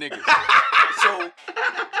interrupting niggas. So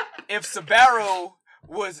if Sbarro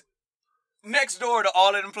was next door to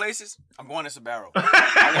all of them places, I'm going to Sbarro.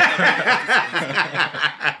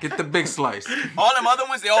 Get the big slice. All them other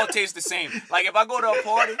ones, they all taste the same. Like if I go to a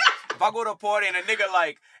party and a nigga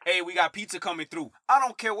like, hey, we got pizza coming through, I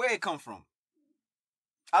don't care where it come from.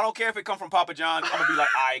 I don't care if it come from Papa John's, I'm gonna be like,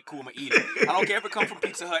 all right, cool, I'm gonna eat it. I don't care if it come from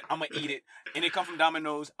Pizza Hut, I'm gonna eat it. And it come from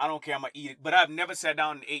Domino's, I don't care, I'm gonna eat it. But I've never sat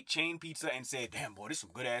down and ate chain pizza and said, damn, boy, this is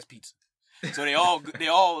some good ass pizza. So they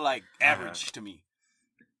all like average to me.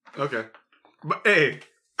 Okay, but hey,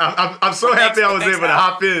 I'm so happy I was able to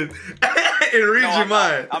hop in and read your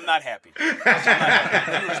mind. I'm not happy.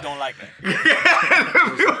 Viewers don't like The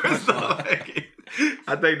that. viewers don't like it.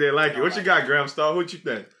 I think they like it. What you got, Graham Star? What you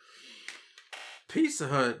think? Pizza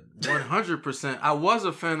Hut, 100%. I was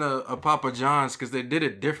a fan of Papa John's because they did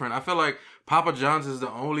it different. I feel like Papa John's is the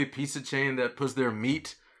only pizza chain that puts their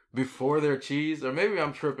meat before their cheese. Or maybe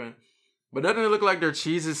I'm tripping. But doesn't it look like their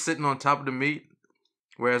cheese is sitting on top of the meat?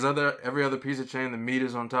 Whereas every other pizza chain, the meat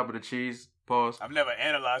is on top of the cheese. Pause. I've never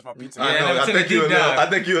analyzed my pizza. Yeah, I never I took a think you deep a little. dive. I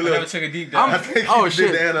think you a I little. never took a deep dive. I think Oh, you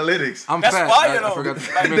shit. did the analytics. I'm That's fat. fire, I though. forgot to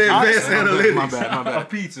Like, mention the that. advanced My analytics. bad. of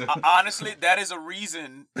pizza. Honestly, that is a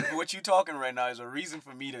reason. What you talking right now is a reason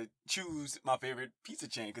for me to choose my favorite pizza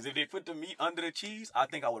chain. Because if they put the meat under the cheese, I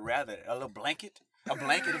think I would rather it. A little blanket. A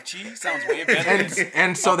blanket of cheese sounds way better.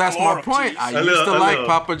 And so A that's floor my of point. cheese. I A used little- to a like little.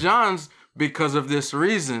 Papa John's because of this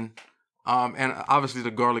reason. And obviously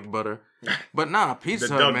the garlic butter. But nah, Pizza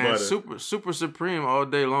The Hut, duck man, butter. super supreme all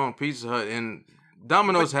day long. Pizza Hut and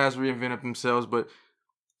Domino's has reinvented themselves, but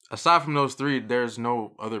aside from those three, there's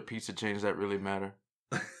no other pizza chains that really matter.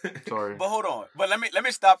 Sorry. But hold on. But let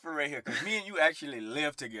me stop for right here, because me and you actually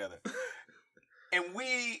live together, and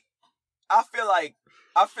I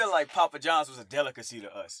feel like Papa John's was a delicacy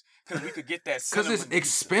to us because we could get that Because cinnamon it's pizza.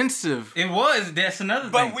 expensive. It was. That's another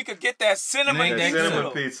thing. But we could get that cinnamon Ain't That that pizza. cinnamon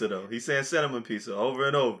though. pizza, though. He's saying cinnamon pizza over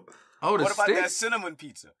and over. Oh, the What about that sticks? cinnamon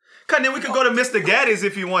pizza? Cause then we could go to Mr. Gaddy's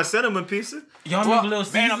if you want cinnamon pizza. Y'all Well, remember Little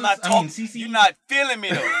Caesars? Man, I'm not I mean, talking. CC. You're not feeling me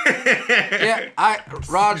though. Yeah,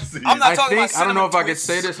 Raj, I'm not I talking think, about I don't know cinnamon if I could twists.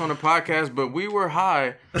 say this on the podcast, but we were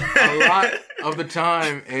high a lot of the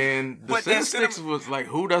time, and the But that cinnamon sticks cinnamon- was like,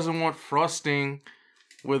 who doesn't want frosting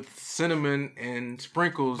with cinnamon and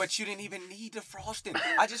sprinkles? But you didn't even need the frosting.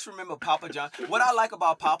 I just remember Papa John. What I like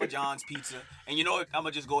about Papa John's pizza, and you know what, I'm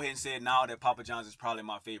gonna just go ahead and say it now that Papa John's is probably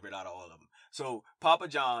my favorite out of all of them. So Papa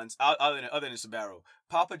John's, other than Sbarro,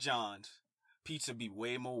 Papa John's pizza be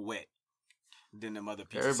way more wet than them other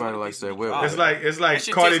pizzas. Everybody Some of the likes pizzas that be wet. dry. It's like That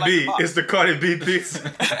shit Cardi tastes like B. the box. It's the Cardi B pizza.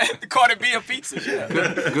 the Cardi B of pizza.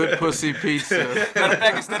 Yeah. good pussy pizza. Matter of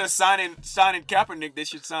fact, instead of signing Kaepernick, they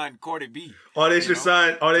should sign Cardi B. Or they should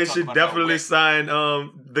sign. Or they Talk should about how definitely wet. sign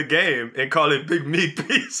the game and call it Big Meat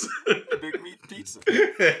Pizza. Big meat pizza.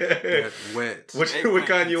 That wet. What Eggplant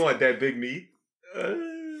kind you pizza. want? That big meat?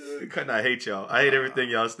 I hate y'all. I hate everything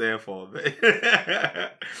y'all stand for, man.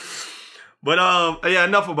 But yeah,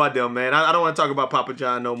 enough about them, man. I don't want to talk about Papa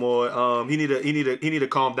John no more. He need to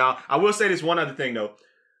calm down. I will say this one other thing though.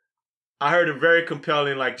 I heard a very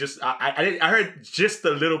compelling, like I heard just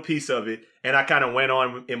a little piece of it, and I kind of went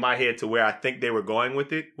on in my head to where I think they were going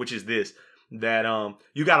with it, which is this: that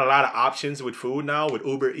you got a lot of options with food now with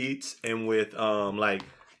Uber Eats and with like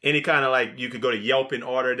any kind of like you could go to Yelp and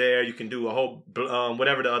order there. You can do a whole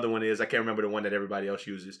whatever the other one is. I can't remember the one that everybody else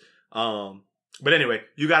uses. But anyway,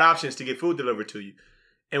 you got options to get food delivered to you.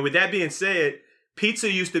 And with that being said, pizza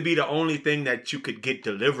used to be the only thing that you could get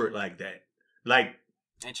delivered like that. Like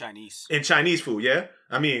And Chinese. in Chinese food, yeah?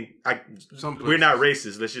 I mean, Some we're not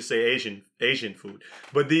racist. Let's just say Asian food.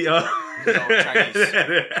 But the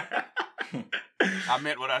I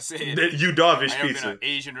meant what I said. You Darvish I never pizza. been an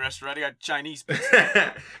Asian restaurant. They got Chinese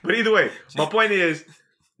pizza. But either way, my point is,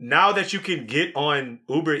 now that you can get on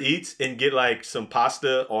Uber Eats and get like some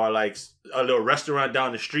pasta or like a little restaurant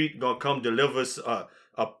down the street gonna come deliver some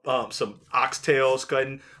oxtails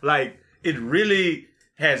cutting, like it really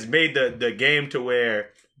has made the game to where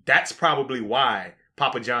that's probably why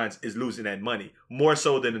Papa John's is losing that money more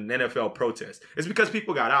so than an NFL protest. It's because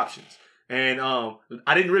people got options. And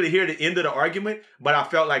I didn't really hear the end of the argument, but I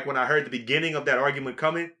felt like when I heard the beginning of that argument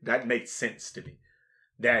coming, that made sense to me.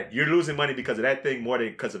 That you're losing money because of that thing more than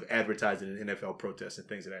because of advertising and NFL protests and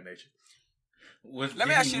things of that nature. Let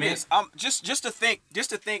me ask you this. Just to think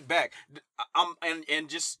back. And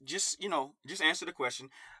just answer the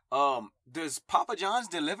question. Does Papa John's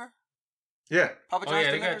deliver? Yeah. Papa John's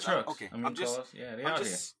they deliver? got trucks. Okay. I mean, they out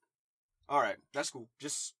here. All right, that's cool.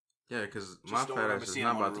 Yeah, because my Just don't fat remember ass is seeing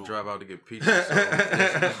not them on about the to road. drive out to get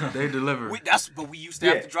pizza. So they deliver. But we used to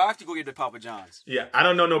have to drive to go get the Papa John's. Yeah, I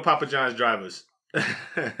don't know no Papa John's drivers. I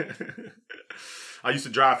used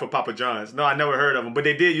to drive for Papa John's. No, I never heard of them, but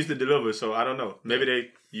they did used to deliver, so I don't know. Maybe they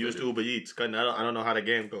used Uber Eats. I don't know how the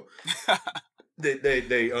game go. They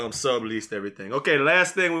subleased everything. Okay,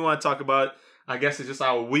 last thing we want to talk about, I guess, is just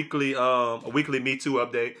our weekly Me Too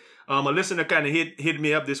update. A listener kind of hit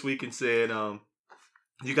me up this week and said,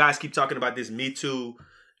 you guys keep talking about this Me Too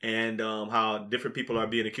and how different people are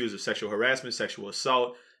being accused of sexual harassment, sexual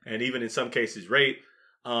assault, and even in some cases rape.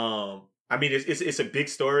 I mean, it's a big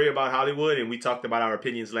story about Hollywood, and we talked about our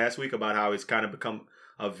opinions last week about how it's kind of become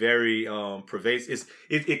a very pervasive.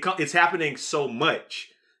 It's happening so much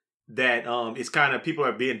that it's kind of people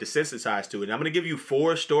are being desensitized to it. And I'm going to give you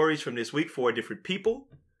 4 stories from this week, 4 different people.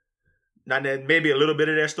 Not that maybe a little bit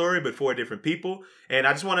of their story, but 4 different people. And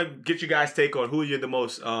I just want to get you guys' take on who you're the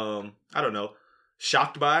most,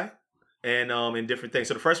 shocked by and in different things.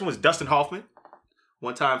 So the first one was Dustin Hoffman.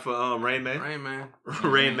 One time for Rain Man.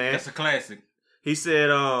 Rain Man. That's a classic. He said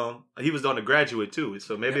he was on The Graduate too,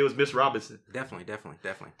 so maybe it was Miss Robinson. Definitely.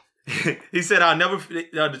 He said,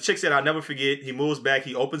 the chick said, I'll never forget. He moves back,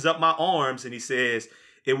 he opens up my arms, and he says,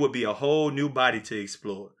 it would be a whole new body to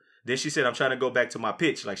explore. Then she said, I'm trying to go back to my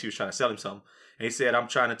pitch, like she was trying to sell him something. And he said, I'm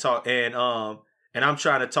trying to talk, and I'm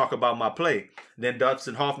trying to talk about my play. Then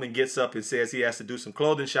Dustin Hoffman gets up and says he has to do some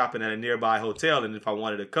clothing shopping at a nearby hotel, and if I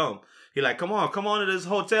wanted to come. He like, come on to this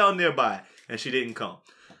hotel nearby. And she didn't come.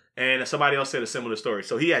 And somebody else said a similar story.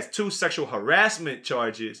 So he has 2 sexual harassment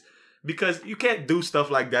charges because you can't do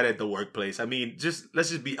stuff like that at the workplace. I mean, let's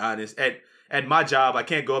just be honest. At my job, I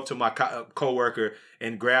can't go up to my coworker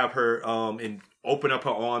and grab her and open up her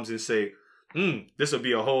arms and say, this will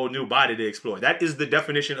be a whole new body to explore. That is the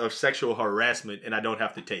definition of sexual harassment, and I don't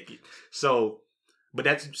have to take it. So, but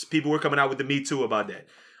that's people were coming out with the Me Too about that.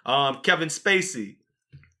 Kevin Spacey.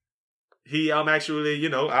 He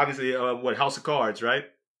actually, obviously, House of Cards, right?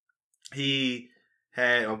 He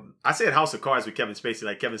had, I said House of Cards with Kevin Spacey,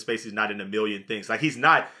 like Kevin Spacey's not in a million things. Like he's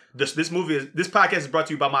not, this podcast is brought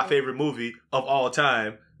to you by my favorite movie of all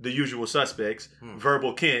time, The Usual Suspects,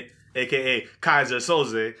 Verbal Kint, aka Kaiser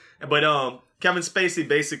Soze. But Kevin Spacey,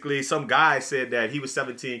 basically, some guy said that he was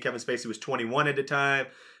 17, Kevin Spacey was 21 at the time.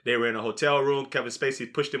 They were in a hotel room. Kevin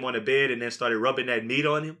Spacey pushed him on the bed and then started rubbing that meat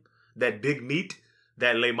on him, that big meat.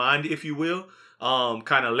 That Le Monde, if you will,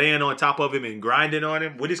 kind of laying on top of him and grinding on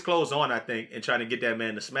him with his clothes on, I think, and trying to get that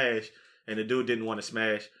man to smash. And the dude didn't want to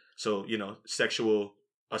smash. So, sexual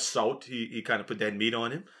assault, he kind of put that meat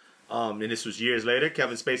on him. And this was years later.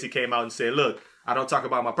 Kevin Spacey came out and said, look, I don't talk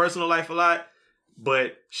about my personal life a lot,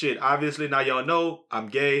 but shit, obviously now y'all know I'm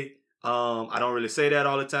gay. I don't really say that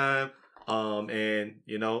all the time. And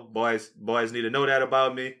boys need to know that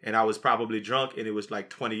about me. And I was probably drunk, and it was like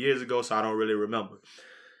 20 years ago, so I don't really remember.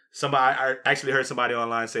 I actually heard somebody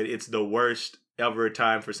online say it's the worst ever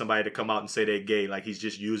time for somebody to come out and say they're gay. Like he's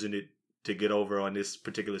just using it to get over on this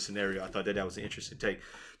particular scenario. I thought that was an interesting take.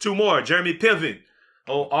 2 more. Jeremy Piven.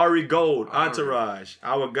 Ari Gold, Entourage,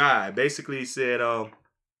 our guy. Basically said, a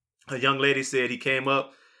young lady said he came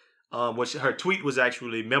up. Her tweet was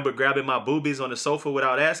actually, remember grabbing my boobies on the sofa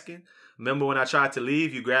without asking? Remember when I tried to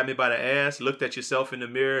leave, you grabbed me by the ass, looked at yourself in the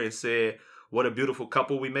mirror and said, what a beautiful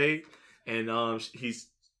couple we made. And he's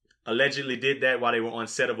allegedly did that while they were on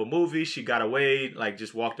set of a movie. She got away, like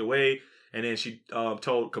just walked away. And then she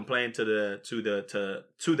complained to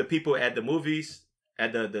the people at the movies,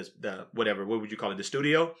 at the whatever, what would you call it, the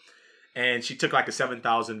studio. And she took like a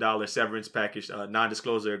 $7,000 severance package,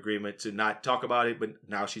 non-disclosure agreement to not talk about it. But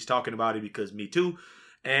now she's talking about it because Me Too.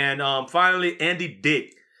 And finally, Andy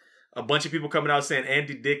Dick. A bunch of people coming out saying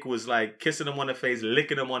Andy Dick was like kissing them on the face,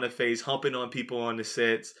 licking them on the face, humping on people on the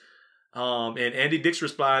sets. And Andy Dick's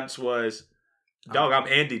response was, Dog, I'm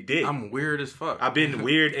Andy Dick. I'm weird as fuck. I've been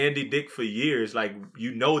weird Andy Dick for years. Like,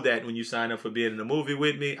 you know that when you sign up for being in a movie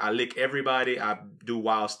with me, I lick everybody. I do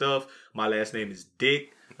wild stuff. My last name is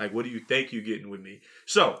Dick. Like, what do you think you're getting with me?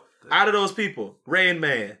 So, out of those people, Rain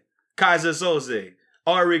Man, Kaiser Soze,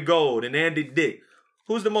 Ari Gold, and Andy Dick,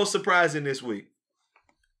 who's the most surprising this week?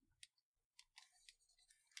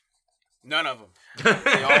 None of them.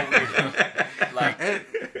 They all weird. Like,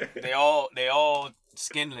 they all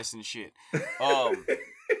skinless and shit.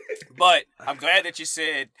 But I'm glad that you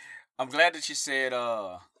said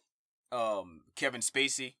Kevin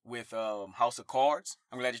Spacey with House of Cards.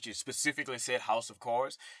 I'm glad that you specifically said House of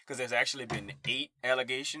Cards, because there's actually been 8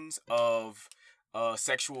 allegations of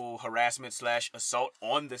sexual harassment / assault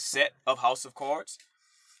on the set of House of Cards.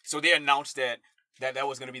 So they announced that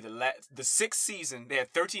was going to be the 6th season. They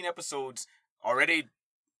had 13 episodes already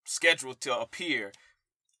scheduled to appear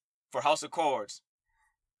for House of Cards.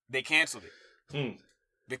 They canceled it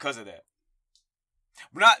because of that.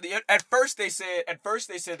 At first they said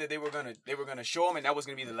that they were gonna show them, and that was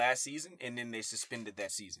gonna be the last season, and then they suspended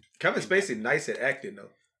that season. Kevin Spacey nice at acting though.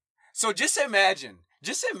 So just imagine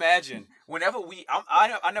whenever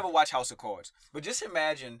I never watch House of Cards, but just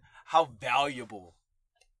imagine how valuable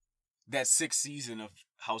that 6th season of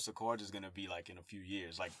House of Cards is gonna be like in a few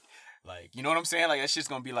years. Like you know what I'm saying? Like that shit's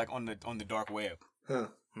gonna be like on the dark web. Huh.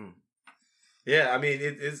 Yeah, I mean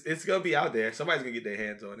it's gonna be out there. Somebody's gonna get their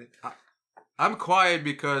hands on it. I'm quiet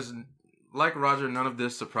because, like Roger, none of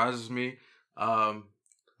this surprises me.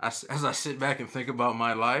 As I sit back and think about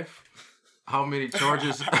my life, how many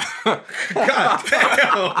charges? God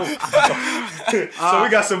damn! So we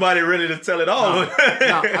got somebody ready to tell it all.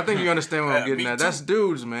 No, I think you understand what I'm getting at. That's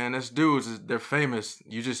dudes, man. That's dudes. They're famous.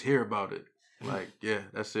 You just hear about it. Like, yeah,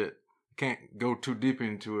 that's it. Can't go too deep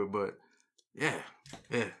into it, but yeah,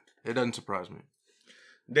 it doesn't surprise me.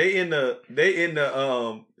 They in the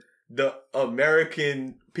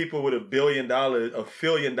American people with $1 billion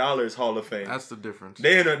Hall of Fame. That's the difference.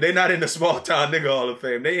 They not in the small town nigga Hall of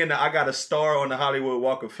Fame. They in the I got a star on the Hollywood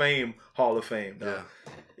Walk of Fame Hall of Fame. Dog.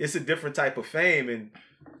 Yeah. It's a different type of fame, and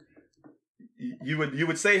you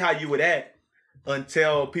would say how you would act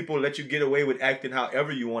until people let you get away with acting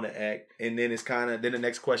however you want to act, and then it's then the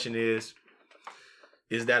next question is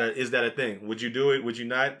that a thing? Would you do it? Would you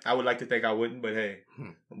not? I would like to think I wouldn't, but hey,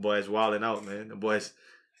 boys wilding out, man. The boys.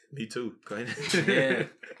 Me too. Go ahead. Yeah,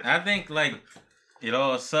 I think like it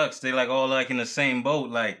all sucks. They like all like in the same boat.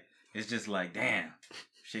 Like it's just like damn,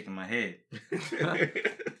 shaking my head.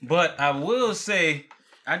 But I will say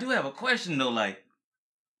I do have a question though. Like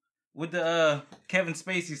with the Kevin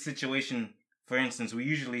Spacey situation, for instance, we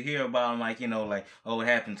usually hear about him like it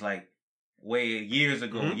happens like way years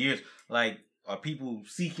ago. Like are people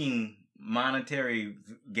seeking monetary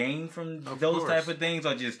gain from those type of things,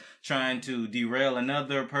 or just trying to derail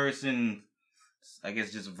another person? I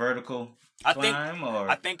guess just vertical climb.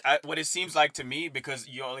 I think what it seems like to me, because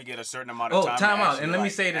you only get a certain amount of time. Time out, and let me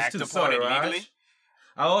say this too. Sorry, Raj.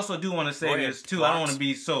 I also do want to say this too. I don't want to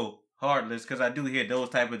be so heartless, because I do hear those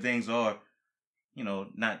type of things are,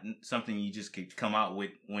 not something you just could come out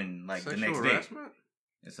with when like sexual the next harassment? Day.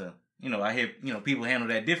 It's a I hear people handle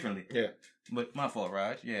that differently. Yeah, but my fault,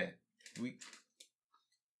 Raj. Yeah.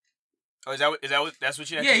 That's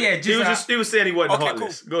what you had to say? He was saying he wasn't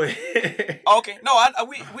heartless. Cool. Go ahead. Okay, no,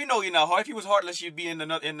 we know you're not hard. If he was heartless, you'd be in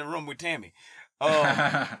the room with Tammy.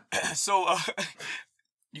 So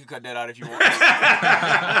you can cut that out if you want.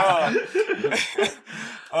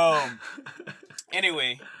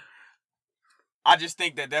 Anyway, I just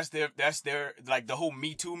think that's their like the whole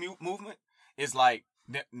Me Too movement is like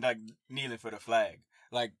kneeling for the flag.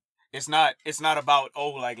 Like. It's not about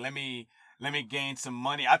let me gain some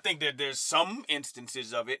money. I think that there's some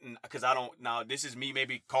instances of it, and because this is me,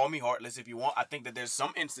 maybe call me heartless if you want. I think that there's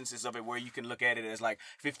some instances of it where you can look at it as like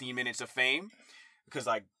 15 minutes of fame, because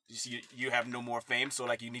like you have no more fame, so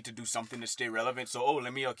like you need to do something to stay relevant. So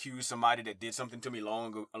let me accuse somebody that did something to me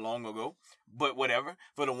long ago. But whatever.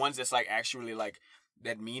 For the ones that's like actually like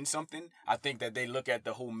that means something, I think that they look at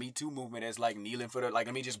the whole Me Too movement as like kneeling for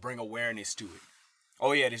let me just bring awareness to it.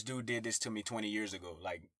 Oh yeah, this dude did this to me 20 years ago.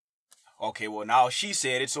 Like, okay, well now she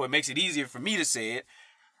said it, so it makes it easier for me to say it.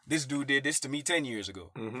 This dude did this to me 10 years ago.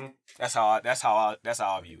 Mm-hmm. That's how I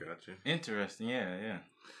view it. Gotcha. Interesting, yeah.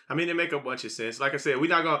 I mean, it make a bunch of sense. Like I said, we're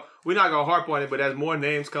not gonna harp on it, but as more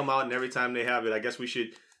names come out and every time they have it, I guess we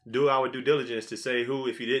should do our due diligence to say who.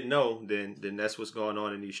 If you didn't know, then that's what's going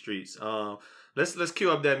on in these streets. Let's cue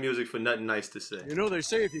up that music for Nothing Nice to Say. They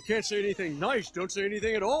say if you can't say anything nice, don't say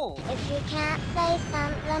anything at all. If you can't say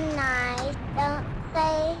something nice, don't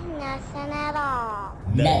say nothing at all.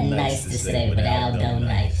 Nothing nice to say, but Aldo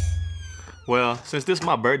nice. Well, since this is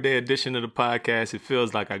my birthday edition of the podcast, it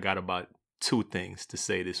feels like I got about 2 things to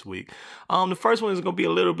say this week. The first one is going to be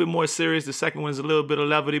a little bit more serious. The second one is a little bit of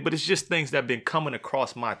levity, but it's just things that have been coming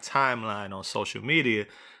across my timeline on social media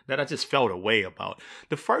that I just felt a way about.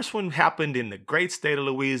 The first one happened in the great state of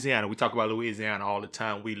Louisiana. We talk about Louisiana all the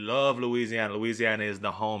time. We love Louisiana. Louisiana is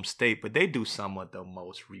the home state, but they do some of the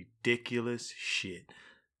most ridiculous shit.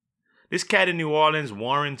 This cat in New Orleans,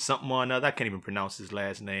 Warren something or another, I can't even pronounce his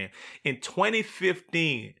last name. In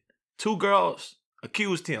 2015, 2 girls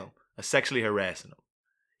accused him of sexually harassing them.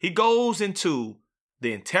 He goes into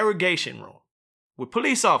the interrogation room with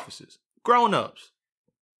police officers, grown-ups.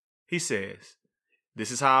 He says,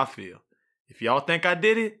 "This is how I feel. If y'all think I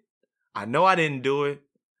did it, I know I didn't do it.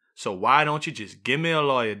 So why don't you just give me a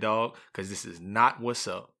lawyer, dog? Because this is not what's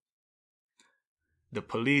up." The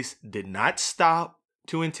police did not stop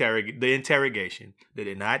to interrogate the interrogation. They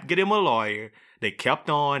did not get him a lawyer. They kept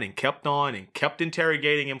on and kept on and kept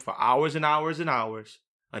interrogating him for hours and hours and hours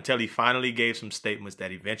until he finally gave some statements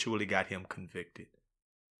that eventually got him convicted.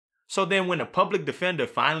 So then when the public defender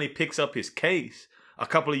finally picks up his case a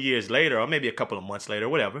couple of years later, or maybe a couple of months later,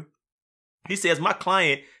 whatever, he says, "My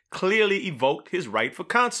client clearly evoked his right for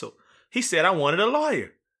counsel. He said I wanted a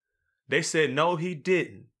lawyer." They said, "No, he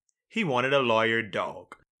didn't. He wanted a lawyer,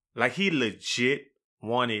 dog." Like he legit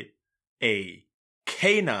wanted a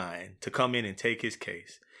canine to come in and take his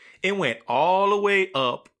case. It went all the way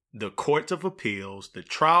up the courts of appeals, the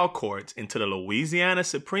trial courts, into the Louisiana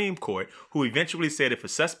Supreme Court, who eventually said if a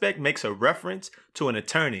suspect makes a reference to an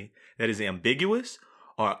attorney that is ambiguous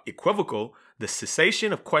or equivocal, the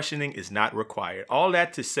cessation of questioning is not required. All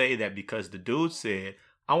that to say that because the dude said,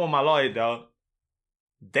 "I want my lawyer, dog,"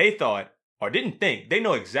 they thought, or didn't think, they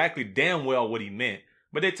know exactly damn well what he meant,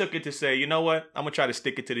 but they took it to say, you know what, I'm going to try to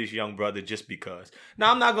stick it to this young brother just because.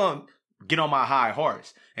 Now, I'm not going to get on my high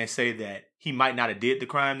horse and say that he might not have did the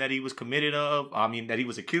crime that he was committed of, that he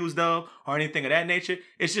was accused of, or anything of that nature.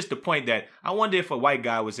 It's just the point that I wonder if a white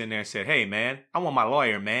guy was in there and said, "Hey, man, I want my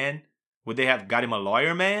lawyer, man." Would they have got him a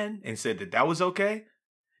lawyer, man, and said that that was okay?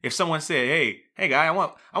 If someone said, hey, guy, I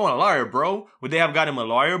want a lawyer, bro, would they have got him a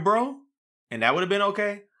lawyer, bro? And that would have been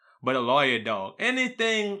okay? But a lawyer, dog,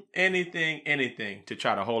 anything to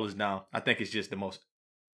try to hold us down, I think it's just the most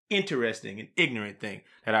interesting and ignorant thing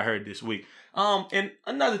that I heard this week. And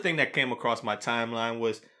another thing that came across my timeline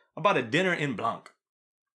was about a dinner in Blanc.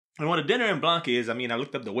 And what a dinner in Blanc is, I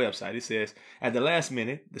looked up the website. It says, at the last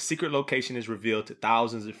minute, the secret location is revealed to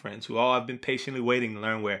thousands of friends who all have been patiently waiting to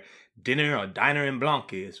learn where dinner or diner in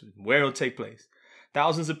Blanc is, where it'll take place.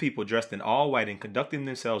 Thousands of people dressed in all white and conducting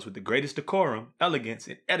themselves with the greatest decorum, elegance,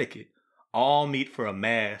 and etiquette all meet for a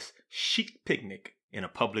mass chic picnic in a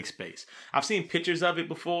public space. I've seen pictures of it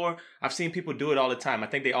before. I've seen people do it all the time. I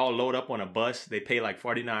think they all load up on a bus. They pay like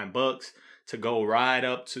 $49 to go ride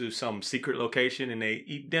up to some secret location and they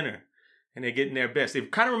eat dinner and they're getting their best. It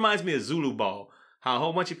kind of reminds me of Zulu Ball, how a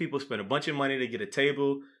whole bunch of people spend a bunch of money to get a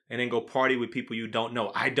table and then go party with people you don't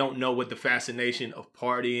know. I don't know what the fascination of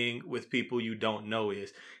partying with people you don't know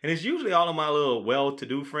is. And it's usually all of my little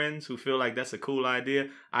well-to-do friends who feel like that's a cool idea.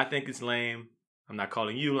 I think it's lame. I'm not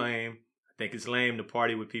calling you lame. I think it's lame to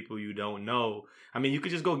party with people you don't know. You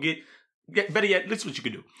could just go get better yet, this is what you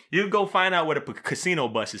could do. You could go find out where the casino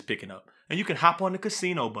bus is picking up. And you can hop on the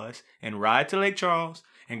casino bus and ride to Lake Charles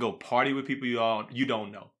and go party with people you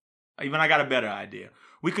don't know. Even I got a better idea.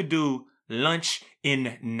 We could do Lunch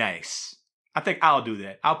in Nice. I think I'll do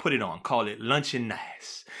that. I'll put it on. Call it Lunch in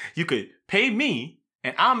Nice. You could pay me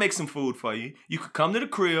and I'll make some food for you. You could come to the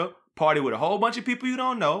crib, party with a whole bunch of people you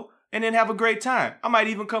don't know, and then have a great time. I might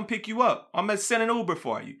even come pick you up. I'm going to send an Uber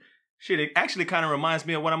for you. Shit, it actually kind of reminds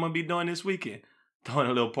me of what I'm going to be doing this weekend. Throwing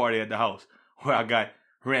a little party at the house where I got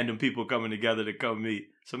random people coming together to come meet.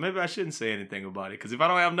 So maybe I shouldn't say anything about it. Because if I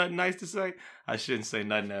don't have nothing nice to say, I shouldn't say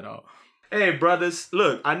nothing at all. Hey, brothers,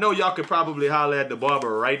 look, I know y'all could probably holler at the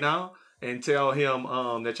barber right now and tell him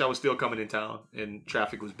that y'all was still coming in town and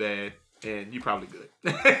traffic was bad. And you probably good.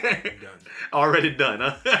 Done. Already done,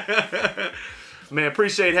 huh? Man,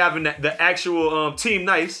 appreciate having the actual Team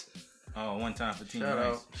Nice. Oh, one time for Team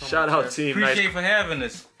Nice. Shout out Team Nice. Appreciate for having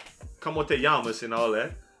us. Come on to Yamas and all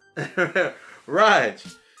that. Raj,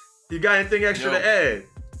 you got anything extra to add?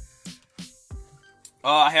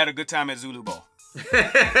 I had a good time at Zulu Ball.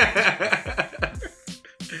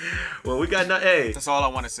 Well, we got nothing. Hey, that's all I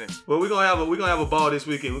want to say. Well, we're gonna have a ball this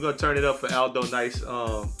weekend. We're gonna turn it up for Aldo Nice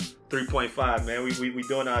 3.5, man. We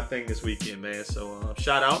doing our thing this weekend, man. So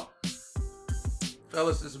shout out.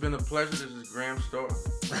 Fellas, it's been a pleasure. This is Graham Store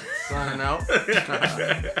signing out.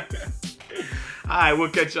 All right, we'll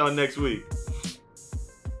catch y'all next week.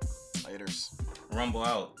 Laters. Rumble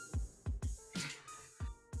out.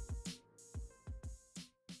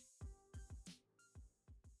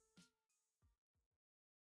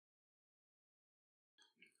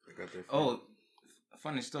 Oh,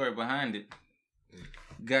 funny story behind it.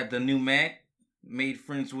 Got the new Mac. Made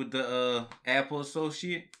friends with the Apple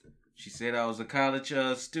associate. She said I was a college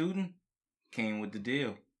student. Came with the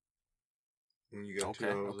deal. You got Okay.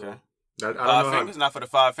 okay. I don't Five know fingers, not for the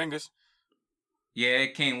 5 fingers. Yeah,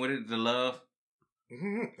 it came with it. The love.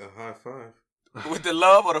 A high five. With the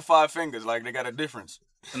love or the 5 fingers, like they got a difference.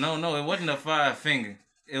 No, it wasn't a 5 finger.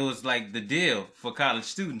 It was like the deal for college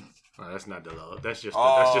students. Oh, that's not the love. That's just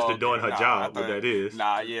the doing her job. What that is.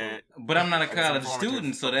 Nah, yeah. But I'm not a college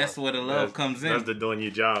student, so that's where the love comes in. That's the doing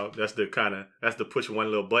your job. That's the push one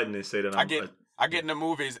little button and say that I get in the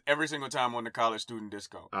movies every single time on the college student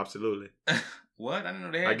discount. Absolutely. What? I didn't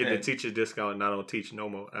know they had I get that. the teacher discount and I don't teach no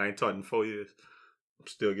more. I ain't taught in 4 years. I'm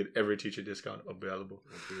still get every teacher discount available.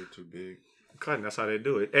 That's too big. Cutting, that's how they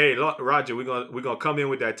do it. Hey, Roger, we're gonna come in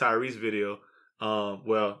with that Tyrese video.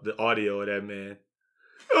 Well, the audio of that man.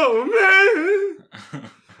 Oh man,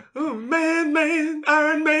 oh man,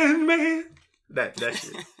 Iron Man. That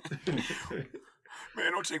shit.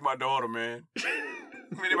 Man, don't take my daughter, man.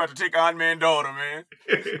 Man, they about to take Iron Man daughter, man.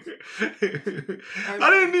 I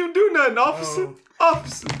didn't even do nothing, officer.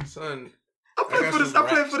 Officer. Son, I played for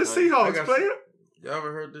the Seahawks, player. Y'all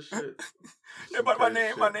ever heard this shit? Yeah, but my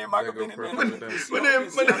name, Michael Bennett, man.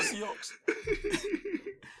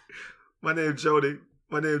 My name Jody.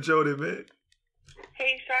 My name Jody, man.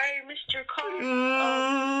 Hey, sorry I missed your call.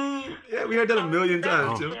 Yeah, we heard that a million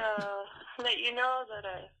times, too. Let you know that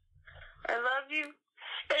I love you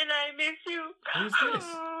and I miss you. Who's this?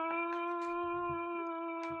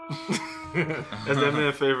 That's that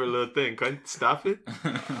man's favorite little thing. Cutting, stop it.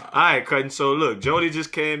 All right, Cutting. So look, Jody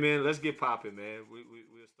just came in. Let's get popping, man. We